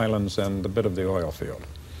two islands and the bit of the oil field.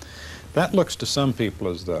 That looks to some people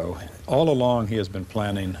as though all along he has been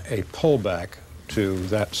planning a pullback to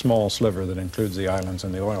that small sliver that includes the islands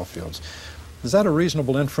and the oil fields. Is that a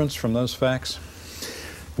reasonable inference from those facts?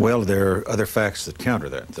 Well, there are other facts that counter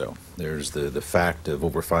that, though. There's the fact of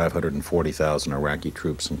over 540,000 Iraqi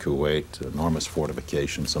troops in Kuwait, enormous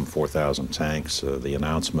fortifications, some 4,000 tanks, the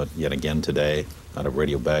announcement yet again today out of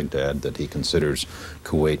Radio Baghdad that he considers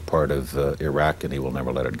Kuwait part of Iraq and he will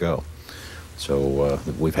never let it go. So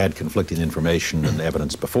we've had conflicting information and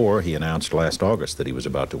evidence before. He announced last August that he was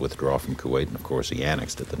about to withdraw from Kuwait, and of course he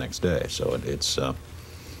annexed it the next day. So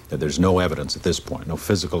there's no evidence at this point, no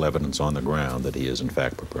physical evidence on the ground that he is in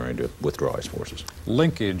fact preparing to withdraw his forces.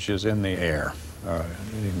 Linkage is in the air.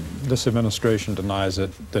 This administration denies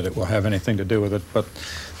it, that it will have anything to do with it, but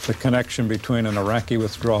the connection between an Iraqi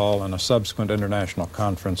withdrawal and a subsequent international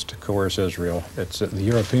conference to coerce Israel, the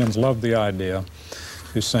Europeans love the idea.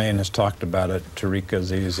 Hussein has talked about it. Tariq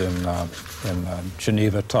Aziz in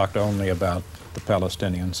Geneva talked only about the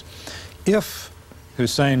Palestinians. If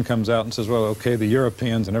Hussein comes out and says, well, okay, the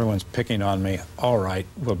Europeans and everyone's picking on me, all right,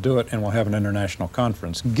 we'll do it and we'll have an international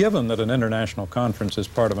conference. Given that an international conference is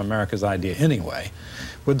part of America's idea anyway,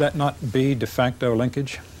 would that not be de facto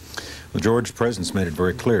linkage? Well, George, the President's made it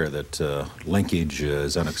very clear that linkage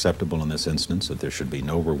is unacceptable in this instance, that there should be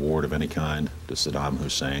no reward of any kind to Saddam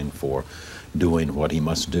Hussein for doing what he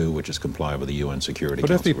must do, which is comply with the UN Security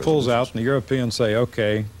Council. But if he pulls out and the Europeans say,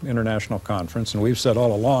 okay, international conference, and we've said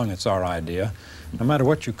all along it's our idea, no matter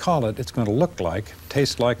what you call it, it's going to look like,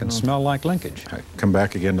 taste like, and smell like linkage. I come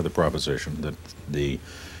back again to the proposition that the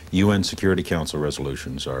UN Security Council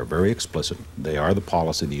resolutions are very explicit. They are the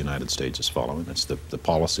policy the United States is following. It's the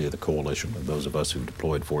policy of the coalition, of those of us who've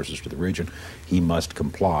deployed forces to the region. He must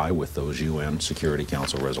comply with those UN Security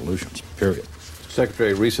Council resolutions, period.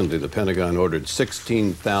 Secretary, recently the Pentagon ordered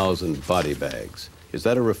 16,000 body bags. Is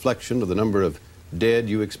that a reflection of the number of dead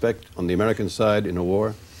you expect on the American side in a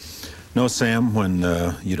war? No, Sam. When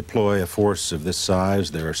you deploy a force of this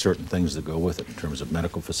size, there are certain things that go with it in terms of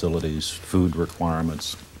medical facilities, food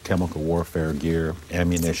requirements, chemical warfare gear,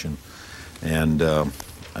 ammunition, and an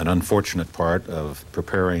unfortunate part of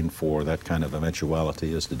preparing for that kind of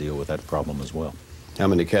eventuality is to deal with that problem as well. How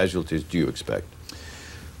many casualties do you expect?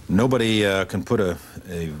 Nobody can put a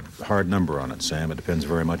hard number on it, Sam. It depends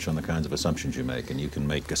very much on the kinds of assumptions you make, and you can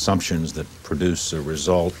make assumptions that produce a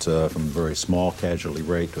result from a very small casualty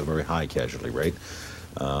rate to a very high casualty rate.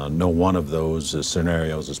 No one of those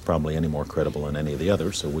scenarios is probably any more credible than any of the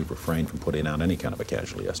others, so we've refrained from putting out any kind of a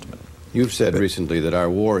casualty estimate. You've said recently that our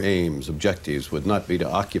war aims, objectives, would not be to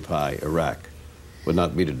occupy Iraq, would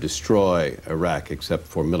not be to destroy Iraq except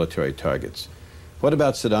for military targets. What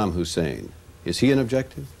about Saddam Hussein? Is he an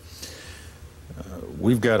objective?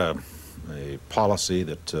 We've got a policy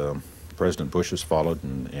that President Bush has followed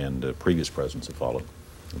and previous presidents have followed,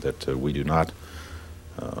 that we do not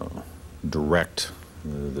direct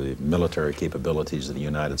the military capabilities of the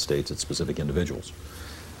United States at specific individuals.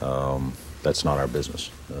 That's not our business.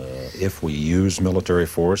 If we use military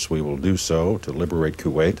force, we will do so to liberate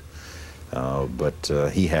Kuwait,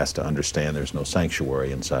 but he has to understand there's no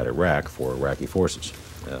sanctuary inside Iraq for Iraqi forces.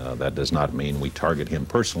 That does not mean we target him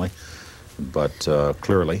personally, but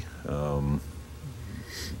clearly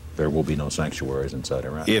there will be no sanctuaries inside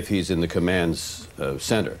Iraq. If he's in the command's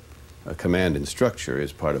center, a command and structure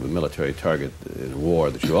is part of a military target in a war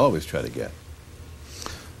that you always try to get.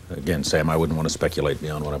 Again, Sam, I wouldn't want to speculate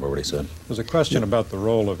beyond what I've already said. There's a question about the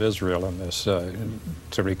role of Israel in this.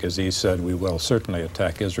 Tariq Aziz said we will certainly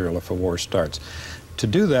attack Israel if a war starts. To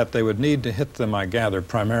do that, they would need to hit them, I gather,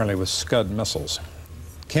 primarily with Scud missiles.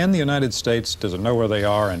 Can the United States, does it know where they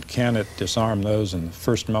are, and can it disarm those in the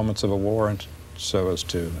first moments of a war and so as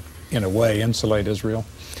to, in a way, insulate Israel?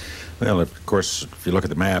 Well, of course, if you look at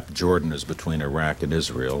the map, Jordan is between Iraq and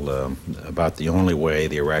Israel. About the only way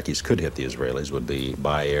the Iraqis could hit the Israelis would be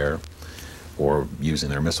by air or using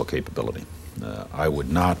their missile capability. I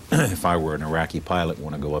would not, if I were an Iraqi pilot,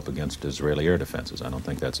 want to go up against Israeli air defenses. I don't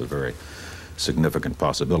think that's a very significant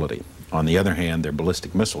possibility. On the other hand, their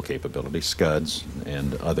ballistic missile capability, Scuds,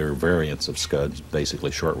 and other variants of Scuds,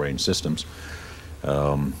 basically short-range systems,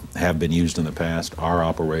 have been used in the past, are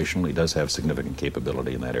operational. He does have significant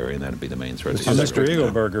capability in that area, and that would be the main threat. Mr.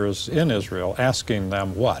 Eagleberger is in Israel asking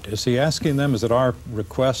them what? Is he asking them, is it our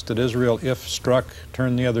request that Israel, if struck,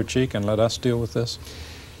 turn the other cheek and let us deal with this?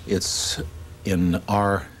 It's in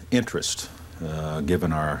our interest,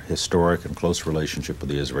 given our historic and close relationship with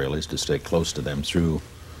the Israelis, to stay close to them through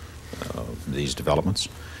these developments.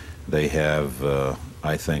 They have,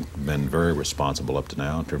 I think, been very responsible up to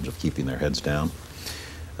now in terms of keeping their heads down.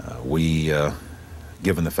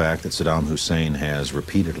 Given the fact that Saddam Hussein has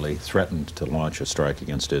repeatedly threatened to launch a strike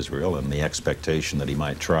against Israel and the expectation that he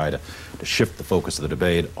might try to shift the focus of the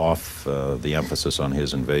debate off the emphasis on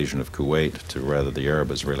his invasion of Kuwait to rather the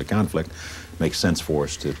Arab-Israeli conflict, makes sense for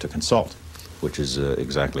us to consult, which is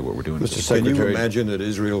exactly what we're doing. Mr. Secretary, can you imagine that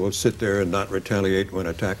Israel will sit there and not retaliate when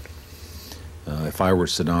attacked? If I were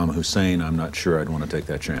Saddam Hussein, I'm not sure I'd want to take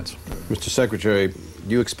that chance. Mr. Secretary, do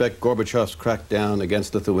you expect Gorbachev's crackdown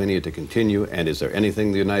against Lithuania to continue, and is there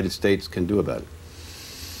anything the United States can do about it?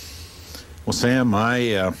 Well, Sam,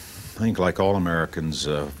 I think, like all Americans,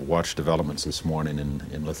 watched developments this morning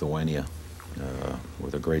in Lithuania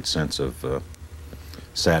with a great sense of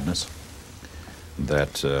sadness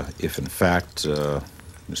that if, in fact,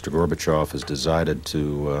 Mr. Gorbachev has decided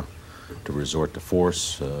to resort to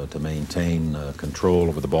force, to maintain control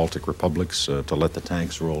over the Baltic republics, to let the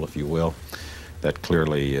tanks roll, if you will, that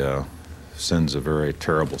clearly sends a very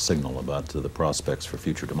terrible signal about the prospects for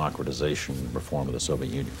future democratization and reform of the Soviet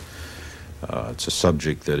Union. It's a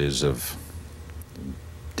subject that is of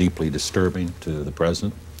deeply disturbing to the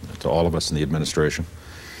President, to all of us in the administration,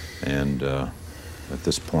 and at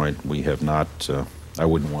this point we have not, I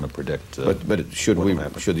wouldn't want to predict but should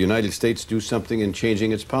the United States do something in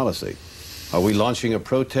changing its policy? Are we launching a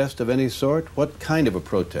protest of any sort? What kind of a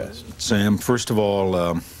protest? Sam, first of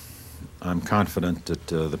all, I'm confident that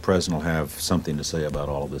the President will have something to say about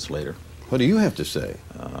all of this later. What do you have to say?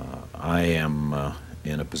 I am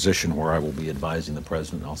in a position where I will be advising the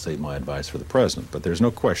President, and I'll save my advice for the President. But there's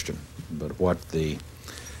no question but what the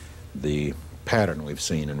pattern we've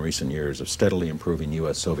seen in recent years of steadily improving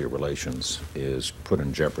U.S.-Soviet relations is put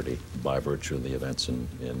in jeopardy by virtue of the events in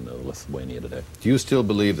Lithuania today. Do you still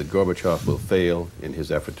believe that Gorbachev will fail in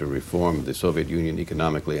his effort to reform the Soviet Union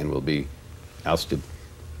economically and will be ousted?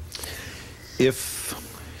 If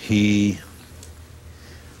he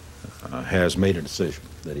has made a decision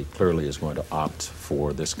that he clearly is going to opt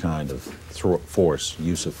for this kind of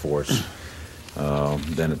use of force,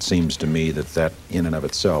 then it seems to me that in and of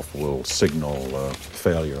itself will signal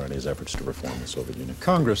failure in his efforts to reform the Soviet Union.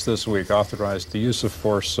 Congress this week authorized the use of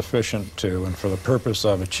force sufficient to and for the purpose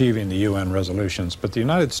of achieving the UN resolutions, but the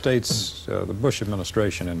United States, the Bush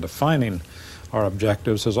administration, in defining our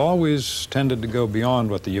objectives has always tended to go beyond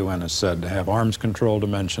what the UN has said, to have arms control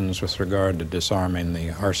dimensions with regard to disarming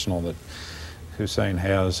the arsenal that Hussein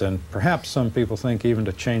has, and perhaps some people think even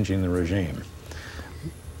to changing the regime.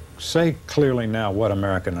 Say clearly now what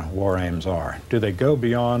American war aims are. Do they go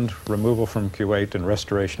beyond removal from Kuwait and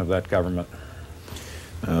restoration of that government?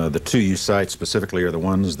 The two you cite specifically are the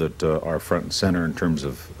ones that are front and center in terms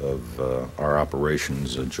of our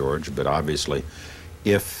operations, George, but obviously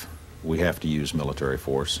if we have to use military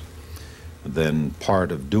force, then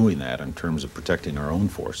part of doing that in terms of protecting our own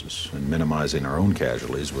forces and minimizing our own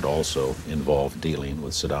casualties would also involve dealing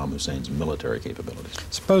with Saddam Hussein's military capabilities.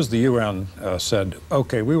 Suppose the UN said,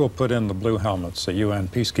 okay, we will put in the blue helmets, a UN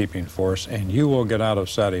peacekeeping force, and you will get out of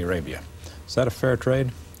Saudi Arabia. Is that a fair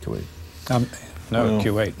trade? Kuwait. No, well,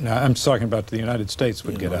 Kuwait. No, I'm talking about the United States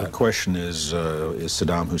would get out. The question is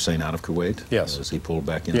Saddam Hussein out of Kuwait? Yes. Is he pulled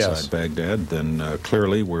back inside Baghdad? Then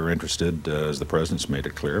clearly we're interested, as the President's made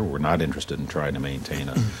it clear, we're not interested in trying to maintain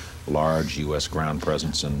a large U.S. ground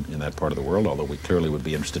presence in that part of the world, although we clearly would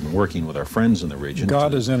be interested in working with our friends in the region.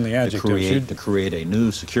 God is in the adjectives. To create a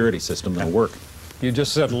new security system that will work. You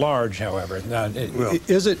just said large, however. Now,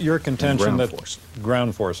 is it your contention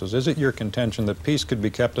ground forces, is it your contention that peace could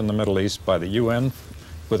be kept in the Middle East by the UN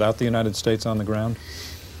without the United States on the ground?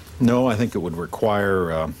 No, I think it would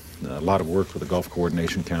require a lot of work with the Gulf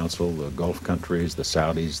Coordination Council, the Gulf countries, the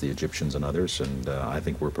Saudis, the Egyptians, and others, and I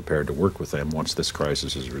think we're prepared to work with them once this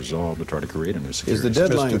crisis is resolved to try to create a new security system. Is the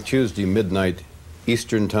deadline Tuesday midnight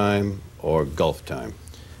Eastern time or Gulf time?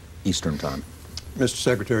 Eastern time. Mr.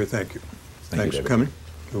 Secretary, thank you. Thanks you, for coming.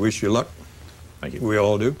 We wish you luck. Thank you. We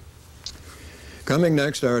all do. Coming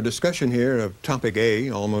next, our discussion here of Topic A,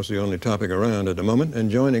 almost the only topic around at the moment,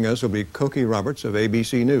 and joining us will be Cokie Roberts of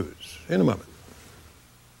ABC News in a moment.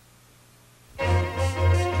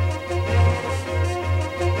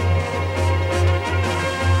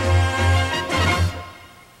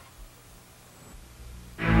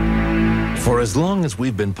 For as long as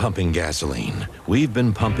we've been pumping gasoline, we've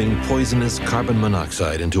been pumping poisonous carbon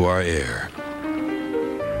monoxide into our air.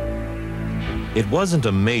 It wasn't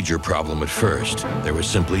a major problem at first. There were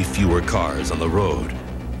simply fewer cars on the road.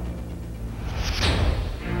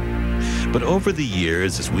 But over the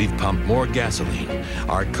years, as we've pumped more gasoline,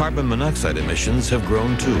 our carbon monoxide emissions have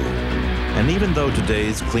grown too. And even though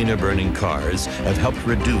today's cleaner burning cars have helped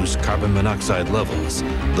reduce carbon monoxide levels,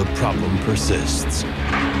 the problem persists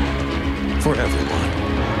for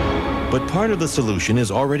everyone. But part of the solution is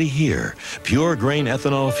already here: pure grain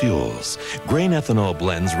ethanol fuels. Grain ethanol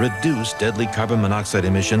blends reduce deadly carbon monoxide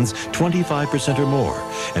emissions 25% or more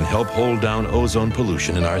and help hold down ozone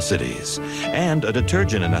pollution in our cities. And a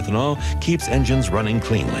detergent in ethanol keeps engines running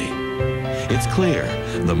cleanly. It's clear,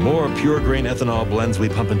 the more pure grain ethanol blends we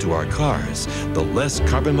pump into our cars, the less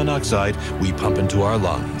carbon monoxide we pump into our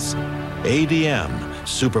lungs. ADM,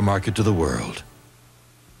 supermarket to the world.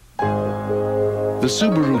 The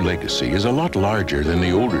Subaru legacy is a lot larger than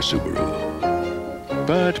the older Subaru.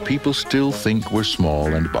 But people still think we're small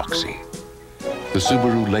and boxy. The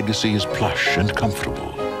Subaru legacy is plush and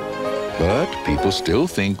comfortable. But people still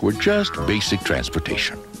think we're just basic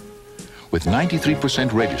transportation. With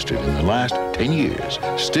 93% registered in the last 10 years,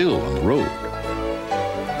 still on the road.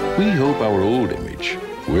 We hope our old image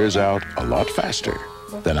wears out a lot faster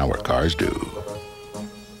than our cars do.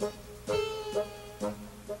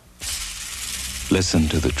 Listen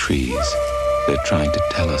to the trees. They're trying to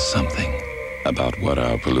tell us something about what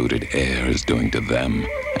our polluted air is doing to them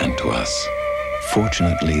and to us.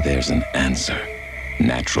 Fortunately, there's an answer.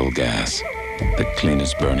 Natural gas, the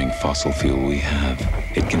cleanest burning fossil fuel we have.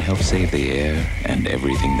 It can help save the air and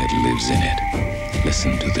everything that lives in it.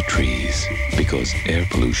 Listen to the trees, because air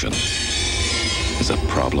pollution is a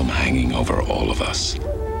problem hanging over all of us.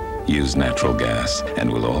 Use natural gas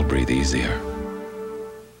and we'll all breathe easier.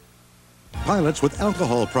 Pilots with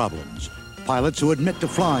alcohol problems. Pilots who admit to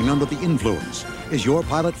flying under the influence. Is your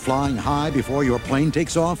pilot flying high before your plane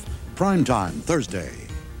takes off? Prime time, Thursday.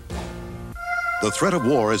 The threat of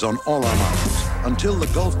war is on all our minds. Until the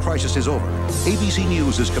Gulf crisis is over, ABC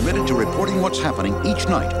News is committed to reporting what's happening each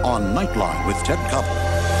night on Nightline with Ted Koppel.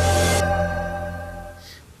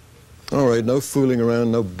 All right, no fooling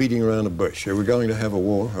around, no beating around the bush. Are we going to have a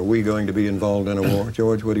war? Are we going to be involved in a war?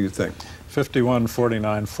 George, what do you think?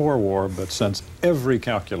 51-49 for war, but since every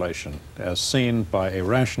calculation, as seen by a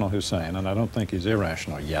rational Hussein, and I don't think he's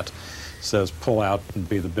irrational yet, says pull out and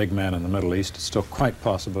be the big man in the Middle East, it's still quite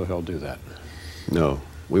possible he'll do that. No,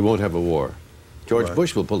 we won't have a war. George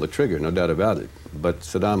Bush will pull the trigger, no doubt about it. But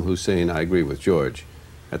Saddam Hussein, I agree with George,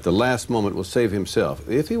 at the last moment will save himself.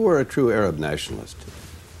 If he were a true Arab nationalist,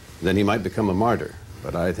 then he might become a martyr.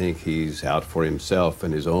 But I think he's out for himself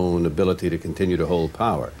and his own ability to continue to hold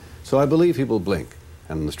power. So I believe he will blink.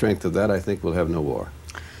 And on the strength of that, I think we'll have no war.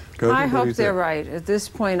 I hope they're right. At this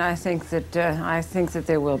point, I think that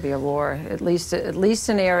there will be a war, at least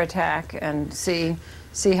an air attack, and see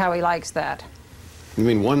how he likes that. You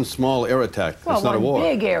mean one small air attack? That's not a war. One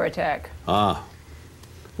big air attack. Ah.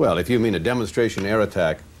 Well, if you mean a demonstration air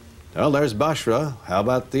attack, well, there's Basra. How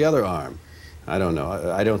about the other arm? I don't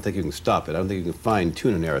know. I don't think you can stop it. I don't think you can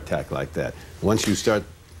fine-tune an air attack like that. Once you start,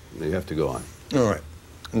 you have to go on. All right.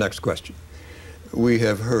 Next question. We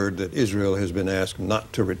have heard that Israel has been asked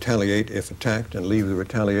not to retaliate if attacked and leave the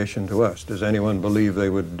retaliation to us. Does anyone believe they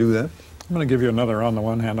would do that? I'm going to give you another on the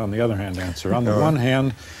one hand, on the other hand answer. On the one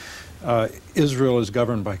hand, Israel is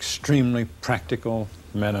governed by extremely practical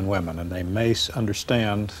men and women, and they may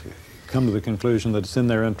understand, come to the conclusion that it's in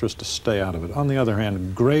their interest to stay out of it. On the other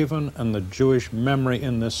hand, graven in the Jewish memory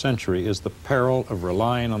in this century is the peril of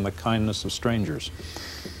relying on the kindness of strangers.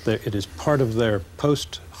 It is part of their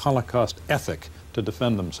post-Holocaust ethic to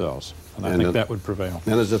defend themselves, and I think that would prevail.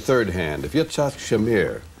 And as a third hand, if Yitzhak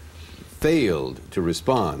Shamir failed to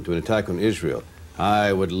respond to an attack on Israel,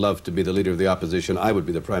 I would love to be the leader of the opposition. I would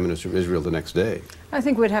be the Prime Minister of Israel the next day. I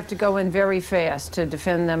think we'd have to go in very fast to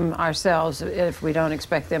defend them ourselves if we don't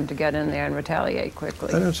expect them to get in there and retaliate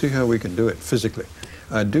quickly. I don't see how we can do it physically.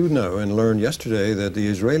 I do know and learned yesterday that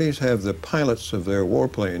the Israelis have the pilots of their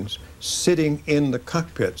warplanes sitting in the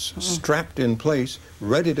cockpits, strapped in place,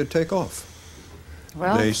 ready to take off.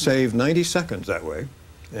 Well, they save 90 seconds that way,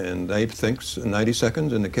 and they think 90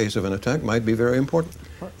 seconds in the case of an attack might be very important.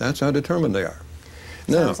 That's how determined they are.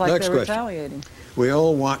 Now, sounds like next they're question. Retaliating. We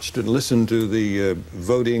all watched and listened to the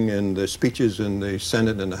voting and the speeches in the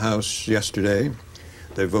Senate and the House yesterday.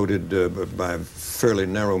 They voted by a fairly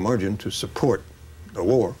narrow margin to support a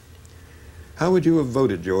war. How would you have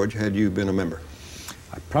voted, George, had you been a member?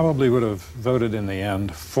 I probably would have voted in the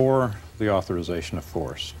end for the authorization of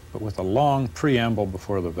force, but with a long preamble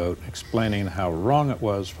before the vote explaining how wrong it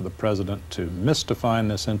was for the President to misdefine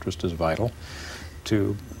this interest as vital,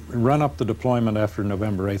 to run up the deployment after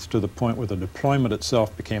November 8th to the point where the deployment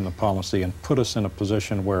itself became the policy and put us in a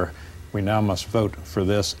position where we now must vote for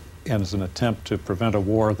this as an attempt to prevent a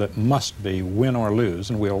war that must be, win or lose,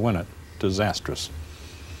 and we'll win it, disastrous.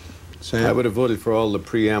 Sam? I would have voted for all the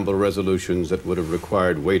preamble resolutions that would have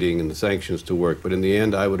required waiting and the sanctions to work, but in the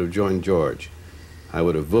end I would have joined George. I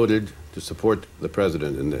would have voted to support the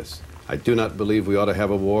President in this. I do not believe we ought to have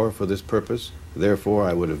a war for this purpose. Therefore,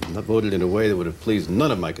 I would have voted in a way that would have pleased none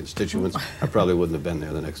of my constituents. I probably wouldn't have been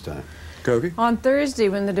there the next time. Kogi? On Thursday,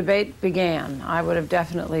 when the debate began, I would have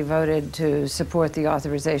definitely voted to support the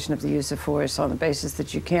authorization of the use of force on the basis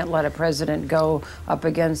that you can't let a president go up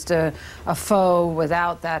against a foe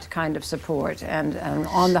without that kind of support, and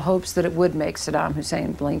on the hopes that it would make Saddam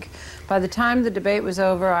Hussein blink. By the time the debate was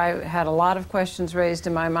over, I had a lot of questions raised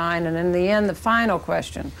in my mind, and in the end, the final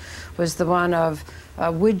question was the one of,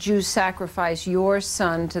 would you sacrifice your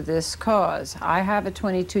son to this cause? I have a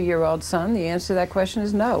 22-year-old son. The answer to that question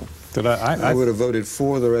is no. I would have voted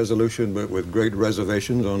for the resolution, but with great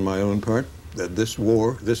reservations on my own part, that this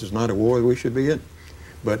is not a war we should be in.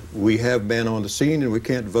 But we have been on the scene, and we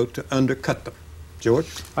can't vote to undercut them. George?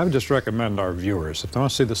 I would just recommend our viewers, if they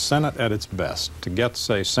want to see the Senate at its best, to get,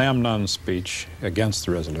 say, Sam Nunn's speech against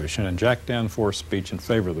the resolution and Jack Danforth's speech in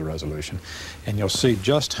favor of the resolution, and you'll see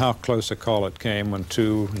just how close a call it came when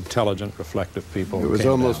two intelligent, reflective people There was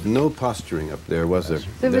almost no posturing up there, was there?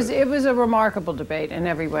 It was a remarkable debate in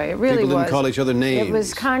every way. It really was. People didn't call each other names. It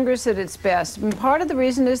was Congress at its best. And part of the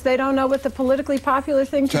reason is they don't know what the politically popular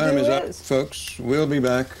thing to do is. Time is up, folks. We'll be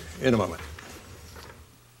back in a moment.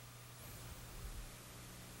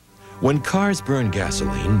 When cars burn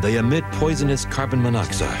gasoline, they emit poisonous carbon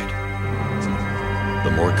monoxide. The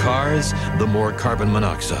more cars, the more carbon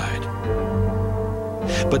monoxide.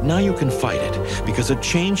 But now you can fight it, because a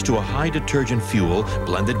change to a high detergent fuel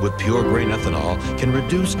blended with pure grain ethanol can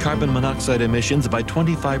reduce carbon monoxide emissions by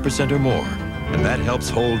 25% or more. And that helps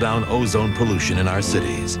hold down ozone pollution in our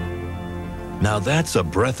cities. Now that's a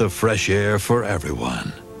breath of fresh air for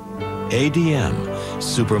everyone. ADM,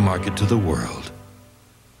 supermarket to the world.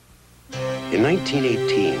 In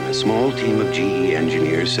 1918, a small team of GE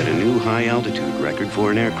engineers set a new high-altitude record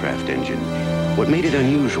for an aircraft engine. What made it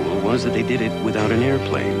unusual was that they did it without an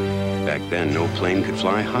airplane. Back then, no plane could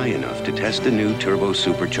fly high enough to test the new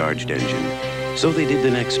turbo-supercharged engine. So they did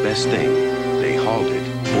the next best thing. They hauled it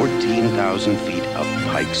 14,000 feet up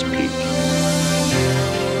Pikes Peak.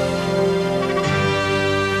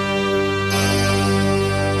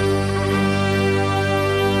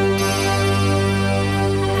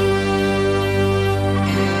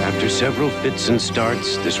 After several fits and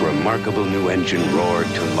starts, this remarkable new engine roared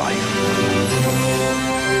to life.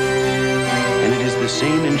 And it is the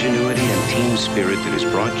same ingenuity and team spirit that has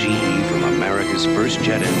brought GE from America's first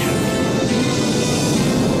jet engine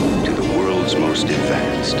to the world's most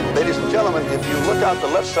advanced. Ladies and gentlemen, if you look out the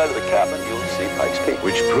left side of the cabin, you'll see Pikes Peak.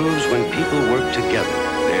 Which proves when people work together,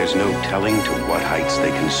 there's no telling to what heights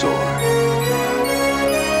they can soar.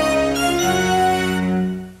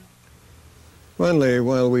 Finally,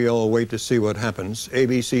 while we all wait to see what happens,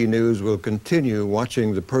 ABC News will continue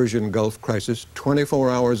watching the Persian Gulf crisis 24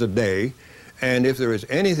 hours a day, and if there is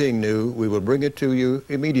anything new, we will bring it to you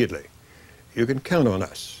immediately. You can count on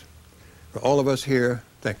us. For all of us here,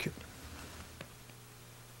 thank you.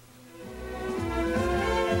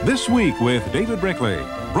 This Week with David Brinkley,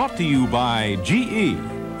 brought to you by GE.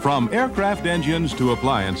 From aircraft engines to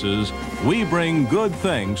appliances, we bring good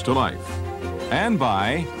things to life. And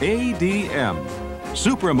by ADM,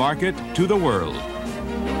 supermarket to the world.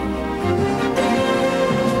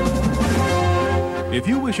 If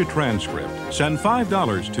you wish a transcript, send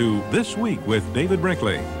 $5 to This Week with David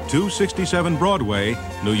Brinkley, 267 Broadway,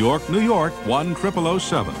 New York, New York,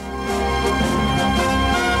 10007.